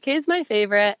the 5K is my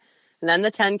favorite, and then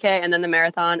the 10K, and then the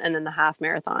marathon, and then the half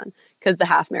marathon. Cause the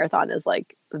half marathon is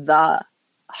like the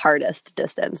hardest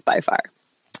distance by far.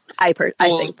 I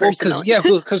think personally.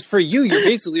 Because for you, you're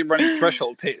basically running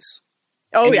threshold pace.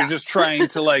 Oh, and yeah. You're just trying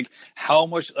to like how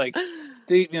much like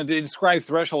they describe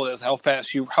threshold as how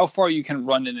far you can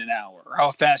run in an hour, or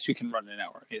how fast you can run in an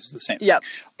hour is the same. Yep.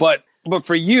 But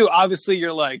for you, obviously,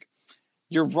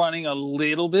 you're running a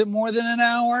little bit more than an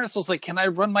hour. So it's like, can I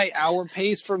run my hour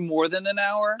pace for more than an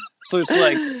hour? So it's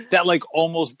like that, like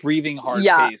almost breathing hard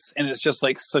pace, and it's just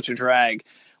like such a drag.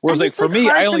 Whereas like for me,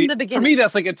 for me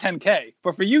that's like a 10K,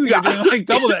 but for you, you're doing like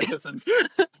double that distance.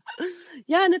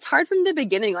 Yeah, and it's hard from the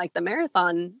beginning. Like the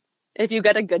marathon, if you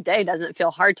get a good day, doesn't feel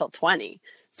hard till 20.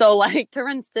 So like to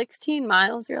run 16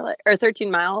 miles, or 13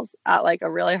 miles at like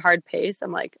a really hard pace,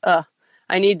 I'm like, I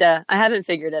haven't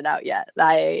figured it out yet.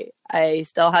 I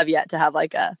still have yet to have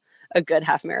like a good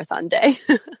half marathon day.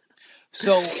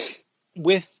 So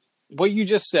with what you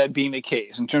just said being the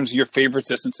case in terms of your favorite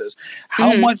distances,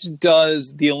 how much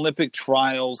does the Olympic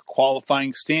trials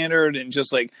qualifying standard and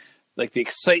just like the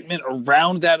excitement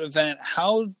around that event,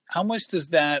 how much does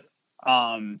that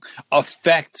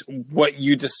affect what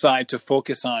you decide to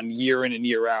focus on year in and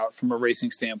year out from a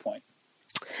racing standpoint?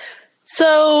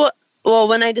 So, well,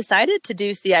 when I decided to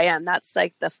do CIM, that's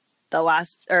like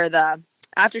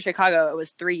after Chicago, it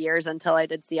was 3 years until I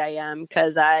did CIM,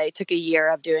 because I took a year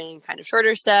of doing kind of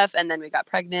shorter stuff, and then we got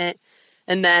pregnant.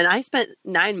 And then I spent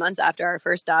 9 months after our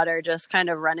first daughter just kind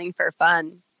of running for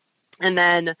fun. And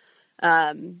then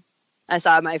I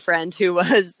saw my friend who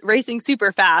was racing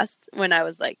super fast when I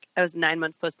was 9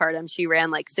 months postpartum. She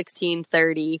ran like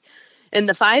 16:30 in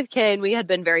the 5K, and we had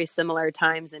been very similar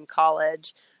times in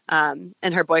college. And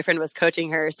her boyfriend was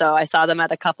coaching her. So I saw them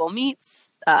at a couple meets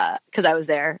because I was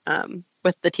there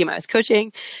with the team I was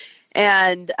coaching.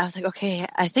 And I was like, okay,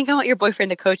 I think I want your boyfriend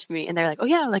to coach me. And they're like, oh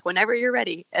yeah, like whenever you're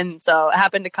ready. And so it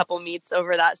happened a couple meets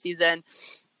over that season.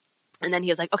 And then he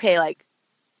was like, okay, like,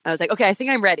 I was like, okay, I think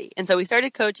I'm ready. And so we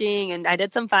started coaching, and I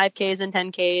did some 5Ks and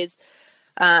 10Ks.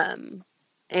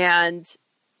 And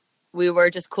we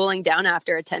were just cooling down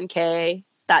after a 10K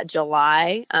that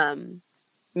July.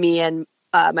 Me and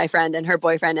my friend and her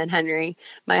boyfriend and Henry,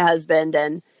 my husband,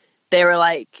 and they were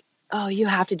like, oh, you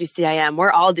have to do CIM.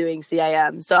 We're all doing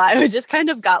CIM. So I just kind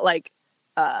of got like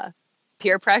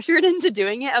peer pressured into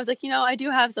doing it. I was like, I do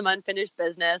have some unfinished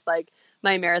business. Like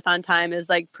my marathon time is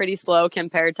like pretty slow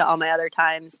compared to all my other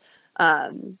times.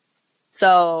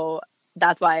 So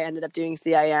that's why I ended up doing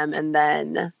CIM. And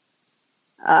then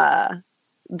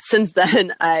since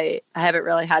then, I haven't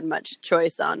really had much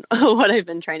choice on what I've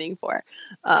been training for.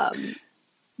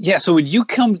 Yeah, so when you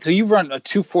you run a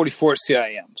 2:44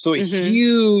 CIM, so a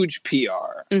huge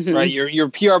PR, right? Your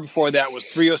PR before that was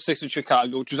 3:06 in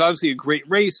Chicago, which was obviously a great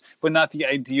race, but not the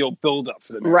ideal build-up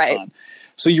for the marathon. Right.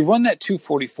 So you run that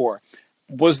 2:44.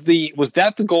 Was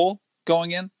that the goal going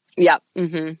in? Yeah.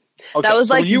 Okay. That was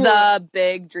like the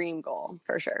big dream goal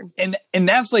for sure. And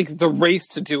that's like the race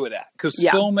to do it at, because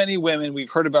so many women, we've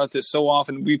heard about this so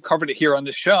often, we've covered it here on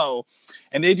the show,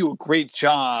 and they do a great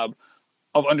job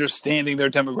of understanding their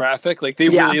demographic. Like they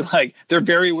really they're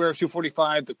very aware of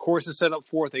 2:45. The course is set up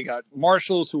for it. They got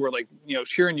marshals who are like,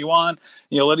 cheering you on,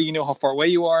 letting you know how far away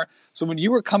you are. So when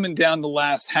you were coming down the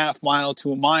last half mile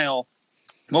to a mile,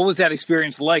 what was that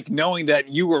experience like, knowing that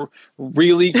you were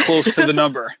really close to the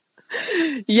number?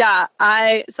 Yeah.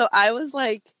 So it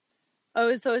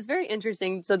was very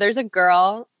interesting. So there's a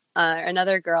girl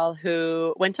another girl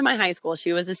who went to my high school.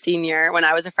 She was a senior when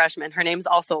I was a freshman. Her name's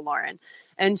also Lauren.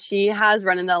 And she has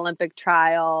run in the Olympic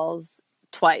trials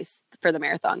twice for the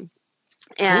marathon.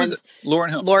 And who is it?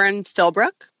 Lauren who? Lauren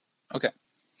Philbrook. Okay.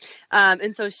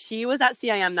 And so she was at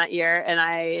CIM that year, and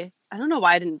I don't know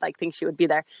why I didn't like think she would be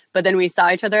there, but then we saw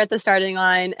each other at the starting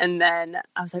line, and then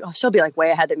I was like, oh, she'll be like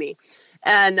way ahead of me.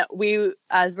 And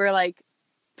as we're like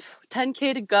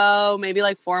 10K to go, maybe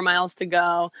like 4 miles to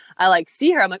go, I like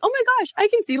see her. I'm like, oh my gosh, I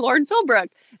can see Lauren Philbrook.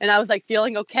 And I was like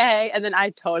feeling okay. And then I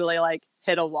totally like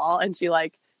hit a wall, and she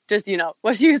like just, she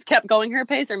just kept going her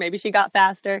pace, or maybe she got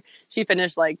faster. She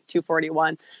finished like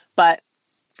 2:41, but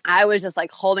I was just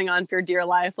like holding on for dear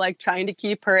life, like trying to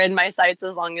keep her in my sights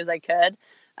as long as I could.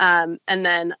 And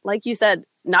then, like you said,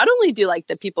 not only do like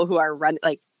the people who are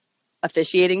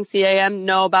officiating CAM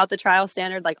know about the trial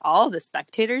standard, like all of the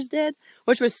spectators did,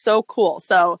 which was so cool.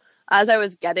 So as I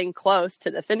was getting close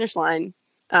to the finish line,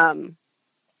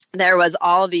 there was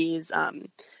all these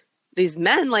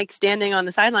men like standing on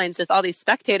the sidelines, just all these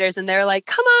spectators, and they're like,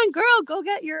 come on, girl, go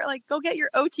get your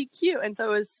OTQ. And so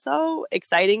it was so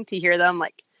exciting to hear them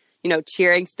like,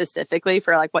 cheering specifically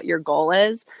for like what your goal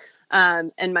is.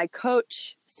 And my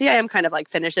coach, CIM kind of like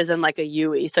finishes in like a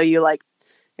UE. So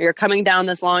you're coming down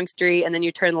this long street, and then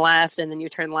you turn left, and then you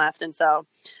turn left. And so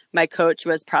my coach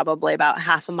was probably about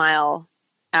half a mile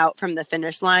out from the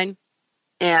finish line.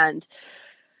 And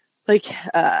like,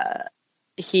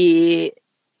 he,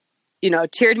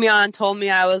 cheered me on, told me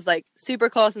I was like super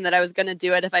close and that I was going to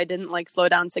do it if I didn't like slow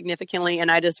down significantly. And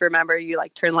I just remember you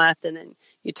like turn left, and then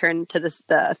you turn to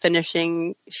the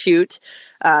finishing chute.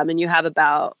 And you have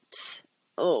about,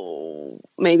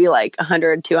 maybe like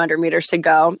 100, 200 meters to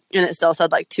go. And it still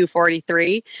said like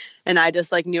 2:43. And I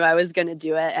just like knew I was going to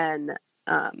do it. And,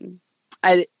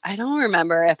 I don't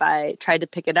remember if I tried to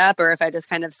pick it up or if I just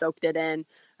kind of soaked it in.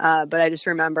 But I just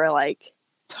remember like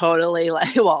totally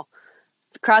like,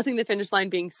 crossing the finish line,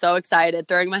 being so excited,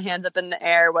 throwing my hands up in the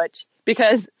air,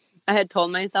 because I had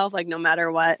told myself like, no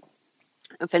matter what,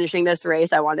 I'm finishing this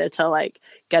race, I wanted to like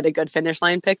get a good finish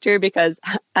line picture, because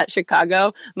at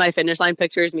Chicago, my finish line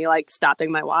picture is me like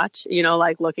stopping my watch,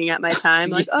 like looking at my time,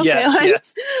 like, okay,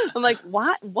 yes. I'm like,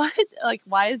 what, like,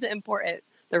 why is it important?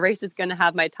 The race is going to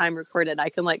have my time recorded. I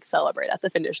can like celebrate at the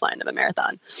finish line of a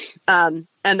marathon. And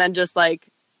then just like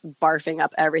barfing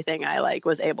up everything I like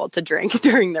was able to drink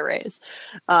during the race.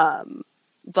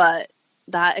 But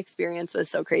that experience was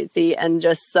so crazy. And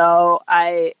just so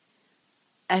I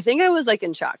think I was like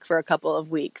in shock for a couple of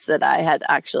weeks that I had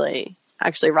actually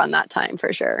run that time,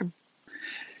 for sure.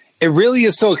 It really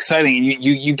is so exciting.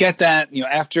 You get that,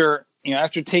 after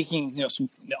taking, some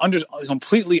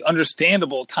completely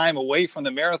understandable time away from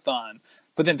the marathon,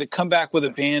 but then to come back with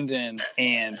abandon,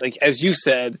 and like, as you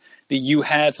said, that you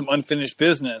had some unfinished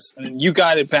business and you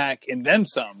got it back and then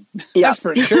some. Yeah. That's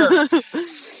for sure.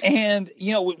 And,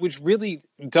 which really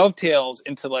dovetails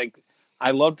into like,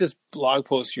 I love this blog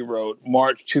post you wrote,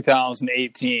 March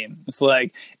 2018. It's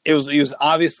like, it was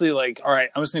obviously like, all right,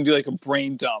 I'm just going to do like a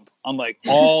brain dump on like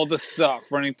all the stuff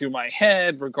running through my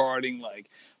head regarding like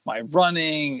my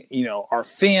running, our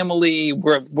family,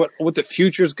 what the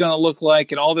future is going to look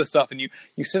like, and all this stuff. And you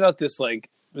set out this like,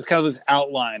 this kind of this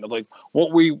outline of like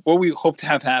what we hope to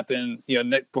have happen,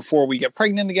 before we get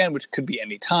pregnant again, which could be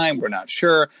any time. We're not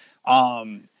sure.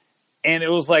 And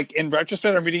it was like, in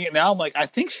retrospect, I'm reading it now, I'm like, I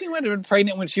think she might have been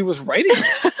pregnant when she was writing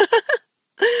it.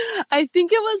 I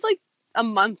think it was like a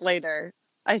month later,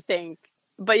 I think.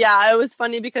 But yeah, it was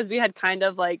funny because we had kind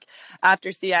of like, after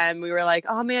CM, we were like,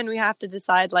 oh man, we have to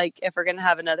decide like if we're going to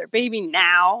have another baby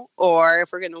now or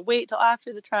if we're going to wait till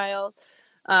after the trials.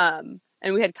 And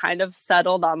we had kind of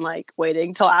settled on like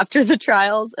waiting till after the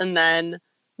trials, and then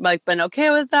like been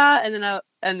okay with that.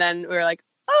 And then we were like,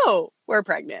 oh, we're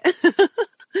pregnant.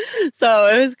 So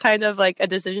it was kind of like a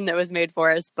decision that was made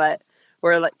for us, but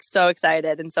we're like so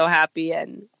excited and so happy,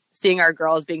 and seeing our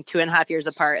girls being 2.5 years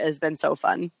apart has been so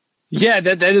fun. Yeah,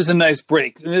 that is a nice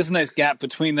break. There's a nice gap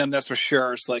between them, that's for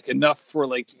sure. It's like enough for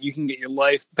like you can get your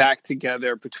life back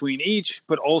together between each,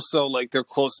 but also like they're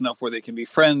close enough where they can be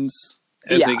friends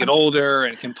as they get older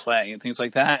and can play and things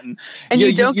like that. And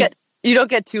you don't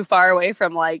get too far away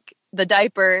from like the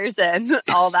diapers and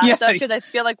all that stuff, because I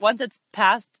feel like once it's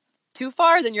past too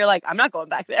far, then you're like, I'm not going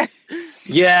back there.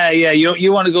 Yeah.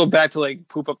 You want to go back to like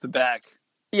poop up the back.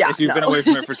 Yeah, if you've been away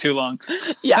from it for too long.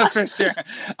 Yeah, that's for sure.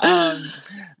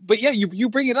 But yeah, you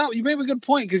bring it up. You made a good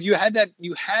point, because you had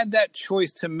that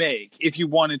choice to make if you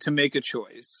wanted to make a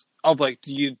choice of like,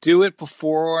 do you do it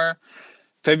before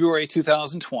February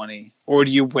 2020 or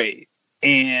do you wait?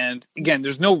 And again,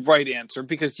 there's no right answer,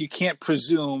 because you can't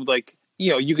presume like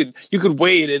you could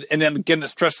wait it and then get a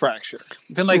stress fracture.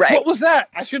 Been like, what was that?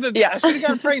 I should have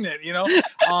gotten pregnant,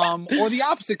 or the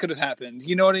opposite could have happened.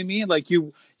 You know what I mean? Like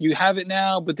you have it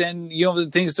now, but then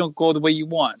things don't go the way you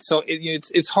want. So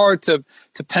it's hard to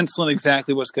pencil in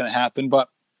exactly what's going to happen. But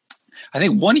I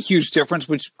think one huge difference,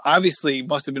 which obviously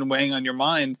must have been weighing on your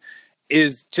mind,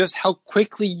 is just how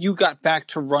quickly you got back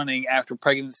to running after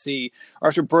pregnancy or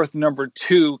after birth number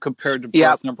 2 compared to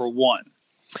birth number 1.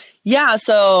 Yeah,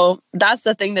 so that's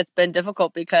the thing that's been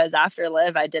difficult because after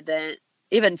Liv, I didn't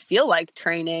even feel like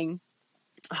training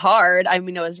hard. I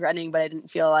mean, I was running, but I didn't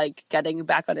feel like getting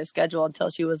back on a schedule until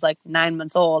she was like 9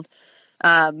 months old.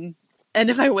 And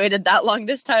if I waited that long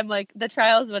this time, like the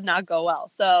trials would not go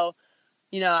well. So,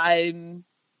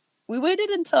 we waited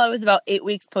until I was about 8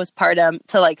 weeks postpartum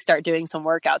to like start doing some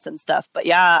workouts and stuff. But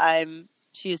yeah,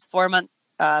 she's 4 months,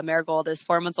 Marigold is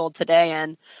 4 months old today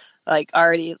and like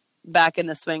already back in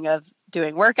the swing of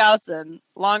doing workouts and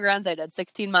long runs. I did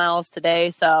 16 miles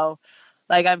today. So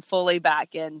like I'm fully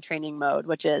back in training mode,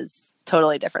 which is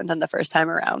totally different than the first time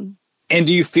around. And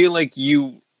do you feel like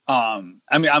you, I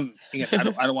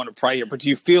don't want to pry here, but do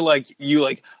you feel like you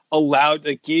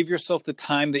gave yourself the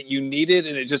time that you needed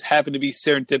and it just happened to be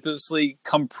serendipitously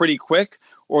come pretty quick?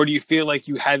 Or do you feel like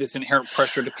you had this inherent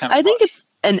pressure to kind of I think it's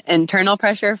an internal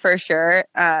pressure for sure.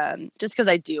 Just because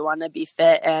I do want to be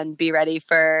fit and be ready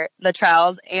for the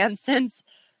trials. And since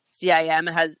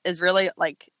CIM is really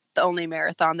like the only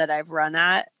marathon that I've run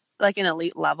at like an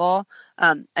elite level,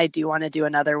 I do want to do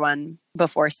another one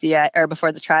before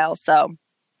before the trials. So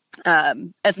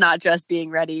it's not just being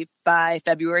ready by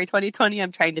February 2020.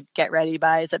 I'm trying to get ready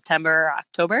by September or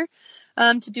October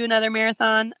to do another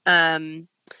marathon.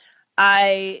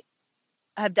 I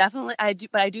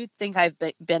do think I've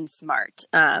been smart.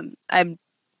 I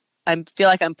feel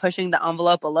like I'm pushing the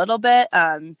envelope a little bit,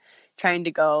 trying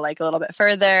to go like a little bit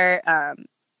further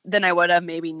than I would have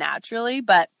maybe naturally,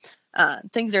 but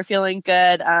things are feeling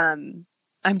good. I'm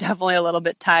definitely a little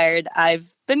bit tired.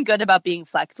 I've been good about being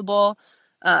flexible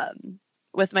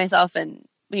with myself and,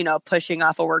 pushing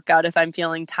off a workout if I'm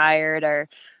feeling tired or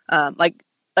like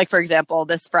for example,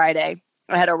 this Friday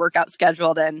I had a workout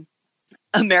scheduled and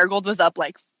a Marigold was up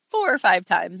like 4 or 5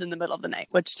 times in the middle of the night,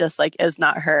 which just like is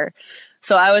not her.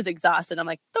 So I was exhausted. I'm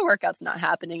like, the workout's not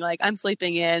happening. Like I'm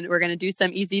sleeping in. We're going to do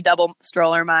some easy double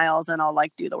stroller miles and I'll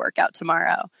like do the workout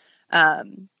tomorrow.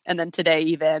 And then today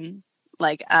even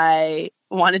like I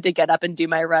wanted to get up and do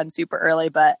my run super early,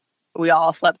 but we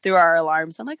all slept through our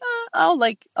alarms. I'm like, I'll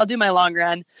do my long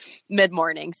run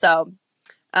mid-morning. So,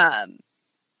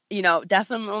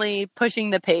 definitely pushing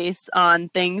the pace on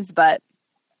things, but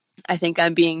I think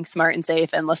I'm being smart and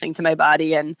safe and listening to my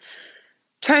body and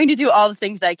trying to do all the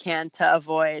things I can to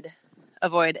avoid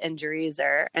injuries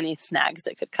or any snags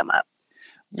that could come up.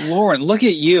 Lauren, look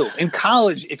at you in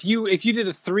college. If you did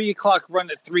a 3:00 run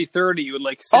at 3:30, you would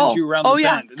like send you around the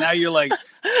bend. And now you're like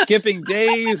skipping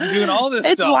days and doing all this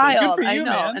it's stuff. Wild. Good for you, I know.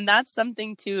 man. And that's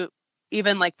something to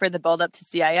even like for the build up to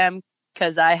CIM,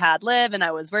 because I had Liv and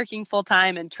I was working full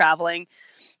time and traveling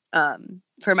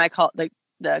for my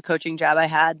the coaching job I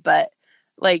had. But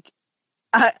like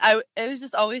it was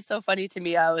just always so funny to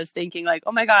me. I was thinking like,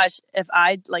 oh my gosh, if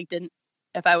I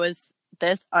was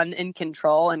this in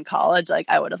control in college, like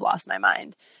I would have lost my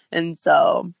mind. And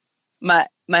so my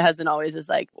husband always is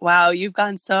like, wow, you've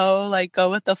gone so like go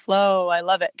with the flow. I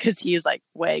love it. Cause he's like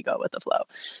way go with the flow.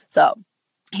 So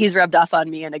he's rubbed off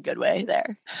on me in a good way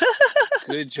there.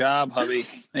 Good job, hubby.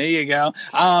 There you go.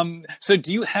 So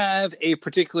do you have a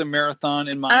particular marathon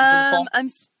in mind for the fall? I'm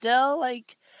still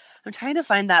I'm trying to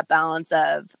find that balance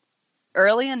of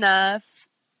early enough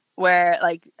where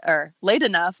or late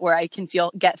enough where I can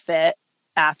get fit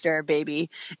after baby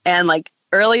and like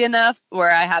early enough where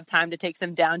I have time to take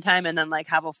some downtime and then like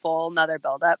have a full another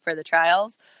build up for the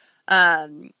trials.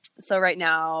 So right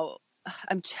now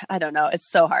I don't know. It's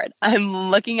so hard.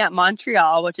 I'm looking at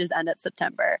Montreal, which is end of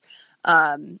September,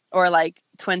 or like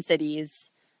Twin Cities,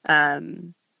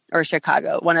 or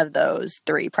Chicago, one of those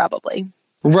 3 probably.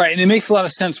 Right. And it makes a lot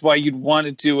of sense why you'd want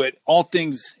to do it. All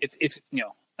things, if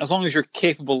as long as you're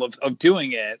capable of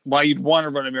doing it, why you'd want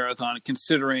to run a marathon,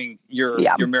 considering your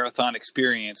marathon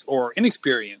experience or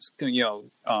inexperience,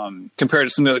 compared to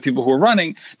some other people who are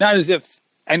running. Not as if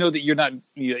I know that you're not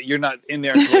in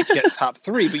there to like get top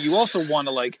 3, but you also want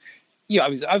to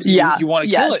obviously you want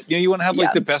to kill it. You want to have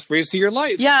like the best race of your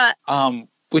life. Yeah.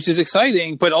 Which is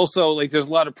exciting, but also like there's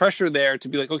a lot of pressure there to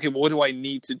be like, okay, well, what do I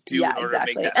need to do in order to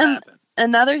make that happen?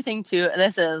 Another thing too,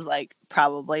 this is like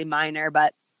probably minor,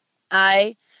 but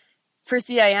for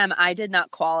CIM, I did not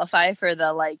qualify for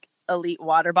the like elite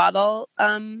water bottle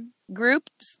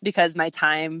groups because my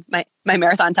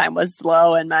marathon time was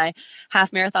slow and my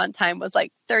half marathon time was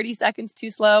like 30 seconds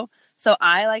too slow. So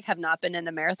I like have not been in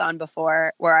a marathon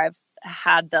before where I've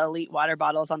had the elite water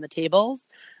bottles on the tables.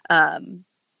 And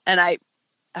I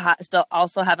still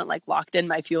also haven't like locked in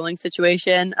my fueling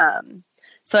situation.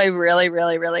 So I really,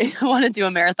 really, really want to do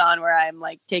a marathon where I'm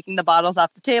like taking the bottles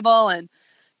off the table and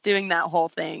doing that whole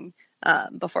thing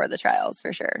before the trials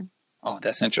for sure. Oh,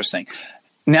 that's interesting.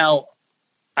 Now,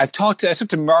 I talked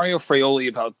to Mario Fraioli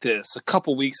about this a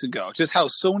couple weeks ago, just how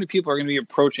so many people are going to be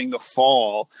approaching the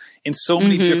fall in so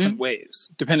many different ways,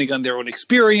 depending on their own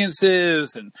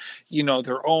experiences and, you know,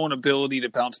 their own ability to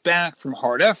bounce back from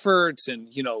hard efforts and,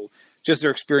 you know, just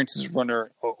their experiences as a runner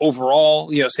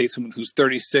overall, you know, say someone who's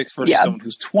 36 versus someone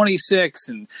who's 26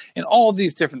 and all of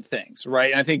these different things,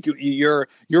 right? And I think your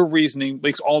reasoning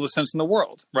makes all the sense in the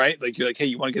world, right? Like you're like, hey,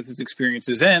 you want to get these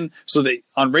experiences in so that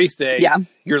on race day,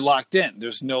 you're locked in.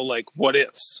 There's no like what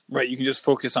ifs, right? You can just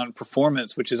focus on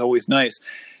performance, which is always nice.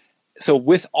 So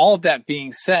with all of that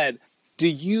being said, do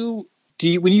you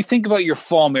when you think about your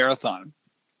fall marathon,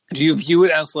 do you view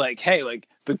it as like, hey, like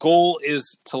the goal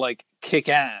is to like kick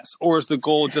ass, or is the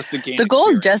goal just to gain goal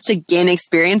is just to gain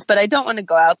experience, but I don't want to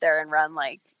go out there and run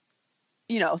like,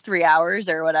 you know, 3 hours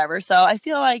or whatever. So I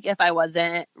feel like if I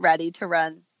wasn't ready to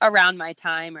run around my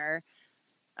time, or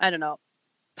I don't know,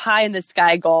 pie in the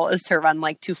sky goal is to run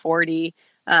like 240.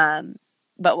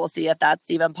 But we'll see if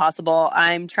that's even possible.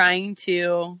 I'm trying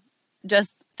to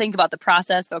just think about the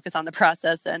process, focus on the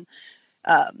process. And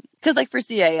because like for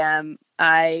CAM,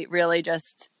 I really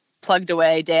just plugged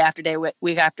away day after day,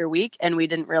 week after week. And we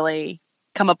didn't really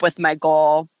come up with my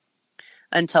goal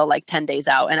until like 10 days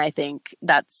out. And I think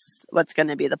that's what's going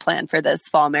to be the plan for this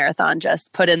fall marathon.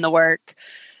 Just put in the work,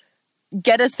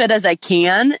 get as fit as I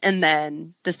can, and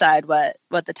then decide what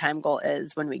the time goal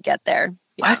is when we get there.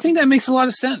 Yeah. I think that makes a lot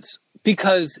of sense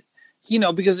because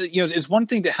it's one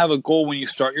thing to have a goal when you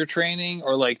start your training,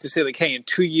 or like to say like, hey, in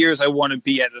 2 years, I want to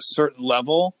be at a certain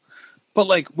level. But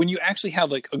like when you actually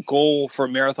have like a goal for a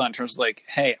marathon in terms of like,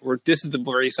 hey, this is the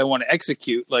race I want to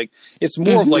execute. Like it's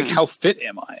more of like, how fit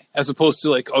am I, as opposed to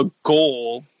like a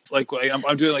goal. Like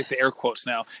I'm doing like the air quotes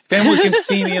now. If anyone can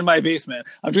see me in my basement,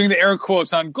 I'm doing the air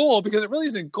quotes on goal because it really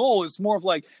isn't goal. It's more of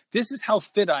like, this is how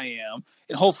fit I am.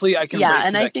 And hopefully I can race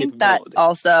to that capability. Yeah, and I think that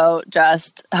also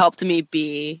just helped me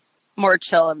be more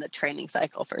chill in the training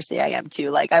cycle for CIM too.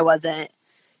 Like I wasn't,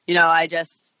 you know, I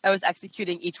was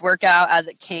executing each workout as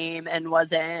it came and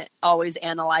wasn't always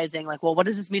analyzing like, well, what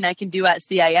does this mean I can do at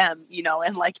CIM, you know,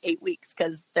 in like 8 weeks?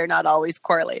 Because they're not always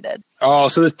correlated. Oh,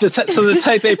 so the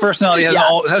type A personality has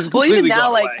completely well, even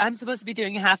now, like away. I'm supposed to be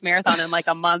doing a half marathon in like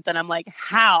a month, and I'm like,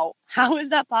 how is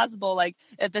that possible? Like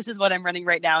if this is what I'm running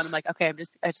right now, and I'm like, okay, I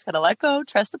just gotta let go,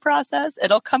 trust the process,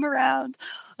 it'll come around.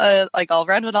 Like I'll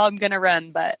run what I'm gonna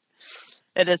run, but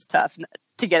it is tough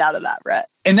to get out of that rut.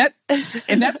 And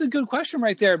that's a good question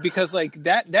right there, because like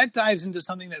that dives into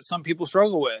something that some people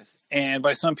struggle with. And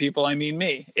by some people, I mean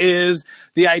me, is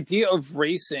the idea of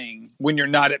racing when you're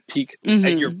not at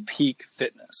at your peak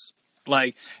fitness.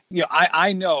 Like, you know,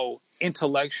 I know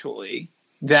intellectually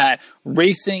that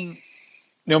racing,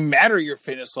 no matter your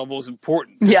fitness level, is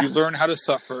important. Yeah. You learn how to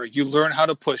suffer, you learn how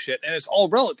to push it, and it's all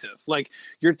relative. Like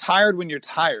you're tired when you're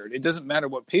tired. It doesn't matter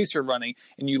what pace you're running,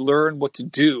 and you learn what to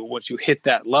do once you hit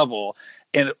that level.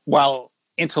 And while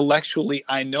intellectually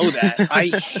I know that, I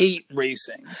hate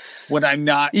racing when I'm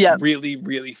not really,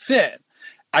 really fit.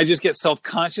 I just get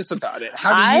self-conscious about it.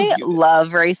 How do you view this?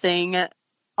 Love racing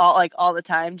all the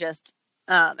time. Just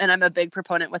and I'm a big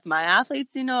proponent with my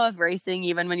athletes, you know, of racing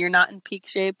even when you're not in peak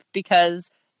shape, because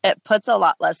it puts a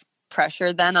lot less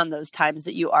pressure then on those times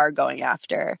that you are going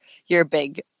after your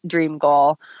big dream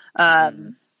goal.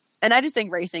 And I just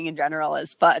think racing in general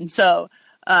is fun. So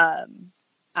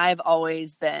I've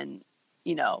always been,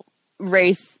 you know,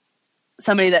 race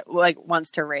somebody that like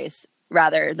wants to race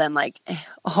rather than like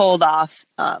hold off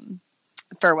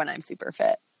for when I'm super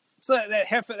fit. So that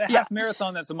half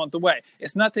marathon that's a month away.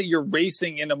 It's not that you're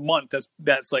racing in a month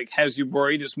that's like has you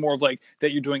worried. It's more of like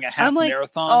that you're doing a half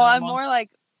marathon. Oh, I'm more like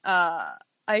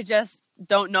I just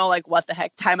don't know like what the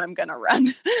heck time I'm gonna run,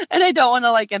 and I don't want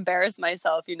to like embarrass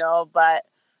myself, you know. But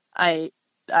I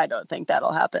don't think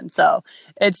that'll happen. So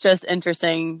it's just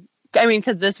interesting. I mean,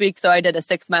 because this week, so I did a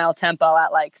 6 mile tempo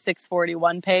at like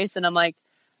 6:41 pace, and I'm like,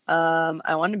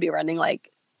 I want to be running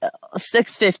like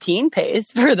 6:15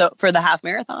 pace for the half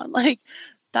marathon, like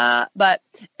that. But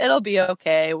it'll be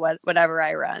okay, whatever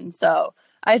I run. So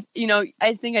I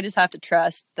think I just have to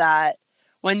trust that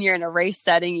when you're in a race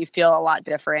setting, you feel a lot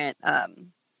different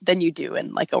than you do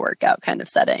in like a workout kind of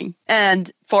setting.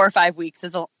 And 4 or 5 weeks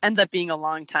ends up being a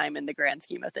long time in the grand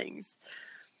scheme of things.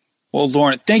 Well,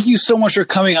 Lauren, thank you so much for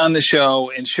coming on the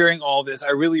show and sharing all this.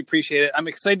 I really appreciate it. I'm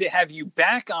excited to have you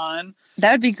back on.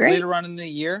 That would be great. Later on in the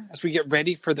year, as we get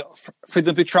ready for the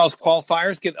Olympic trials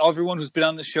qualifiers, get everyone who's been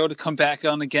on the show to come back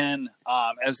on again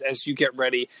as you get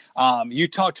ready. You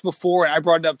talked before, and I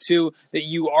brought it up too, that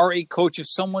you are a coach. If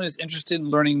someone is interested in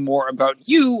learning more about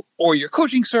you or your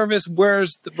coaching service,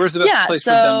 where's the best place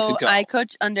for them to go? I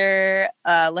coach under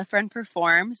Lift Run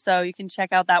Perform, so you can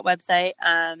check out that website.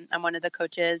 I'm one of the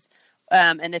coaches.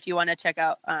 And if you want to check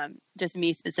out just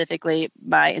me specifically,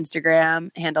 my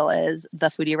Instagram handle is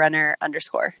thefoodierunner_.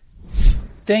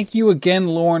 Thank you again,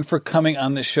 Lauren, for coming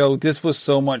on the show. This was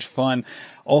so much fun.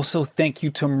 Also, thank you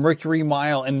to Mercury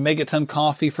Mile and Megaton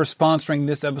Coffee for sponsoring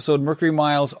this episode. Mercury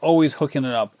Mile's always hooking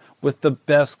it up with the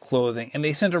best clothing, and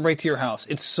they send it right to your house.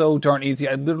 It's so darn easy.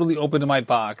 I literally opened my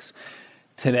box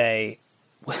today,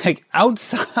 like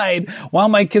outside while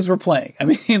my kids were playing. I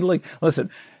mean, like, listen.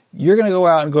 You're going to go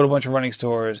out and go to a bunch of running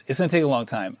stores. It's going to take a long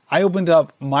time. I opened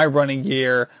up my running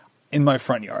gear in my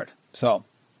front yard. So,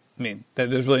 I mean,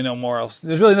 there's really no more else.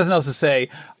 There's really nothing else to say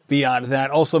beyond that.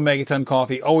 Also, Megaton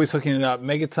Coffee, always hooking it up.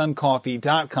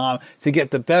 MegatonCoffee.com to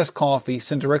get the best coffee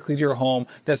sent directly to your home.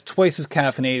 That's twice as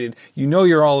caffeinated. You know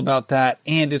you're all about that.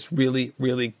 And it's really,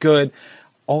 really good.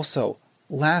 Also,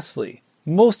 lastly,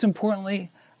 most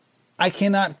importantly, I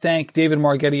cannot thank David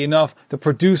Margetti enough, the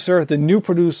producer, the new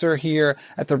producer here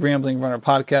at the Rambling Runner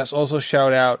podcast. Also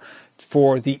shout out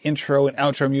for the intro and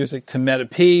outro music to Meta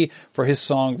P for his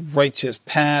song Righteous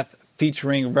Path,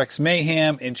 featuring Rex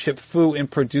Mayhem and Chip Fu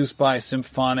and produced by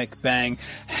Symphonic Bang.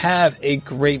 Have a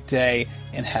great day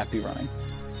and happy running.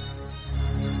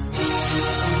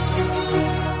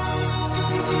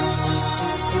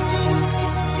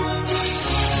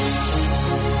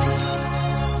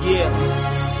 Yeah.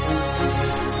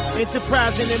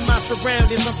 Enterprising in my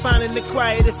surroundings, I'm finding the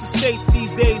quietest estates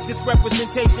these days. Just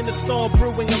representation of storm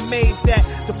brewing, amazed that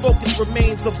the focus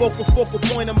remains the focal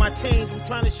point of my change. I'm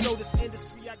trying to show this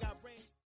industry I got.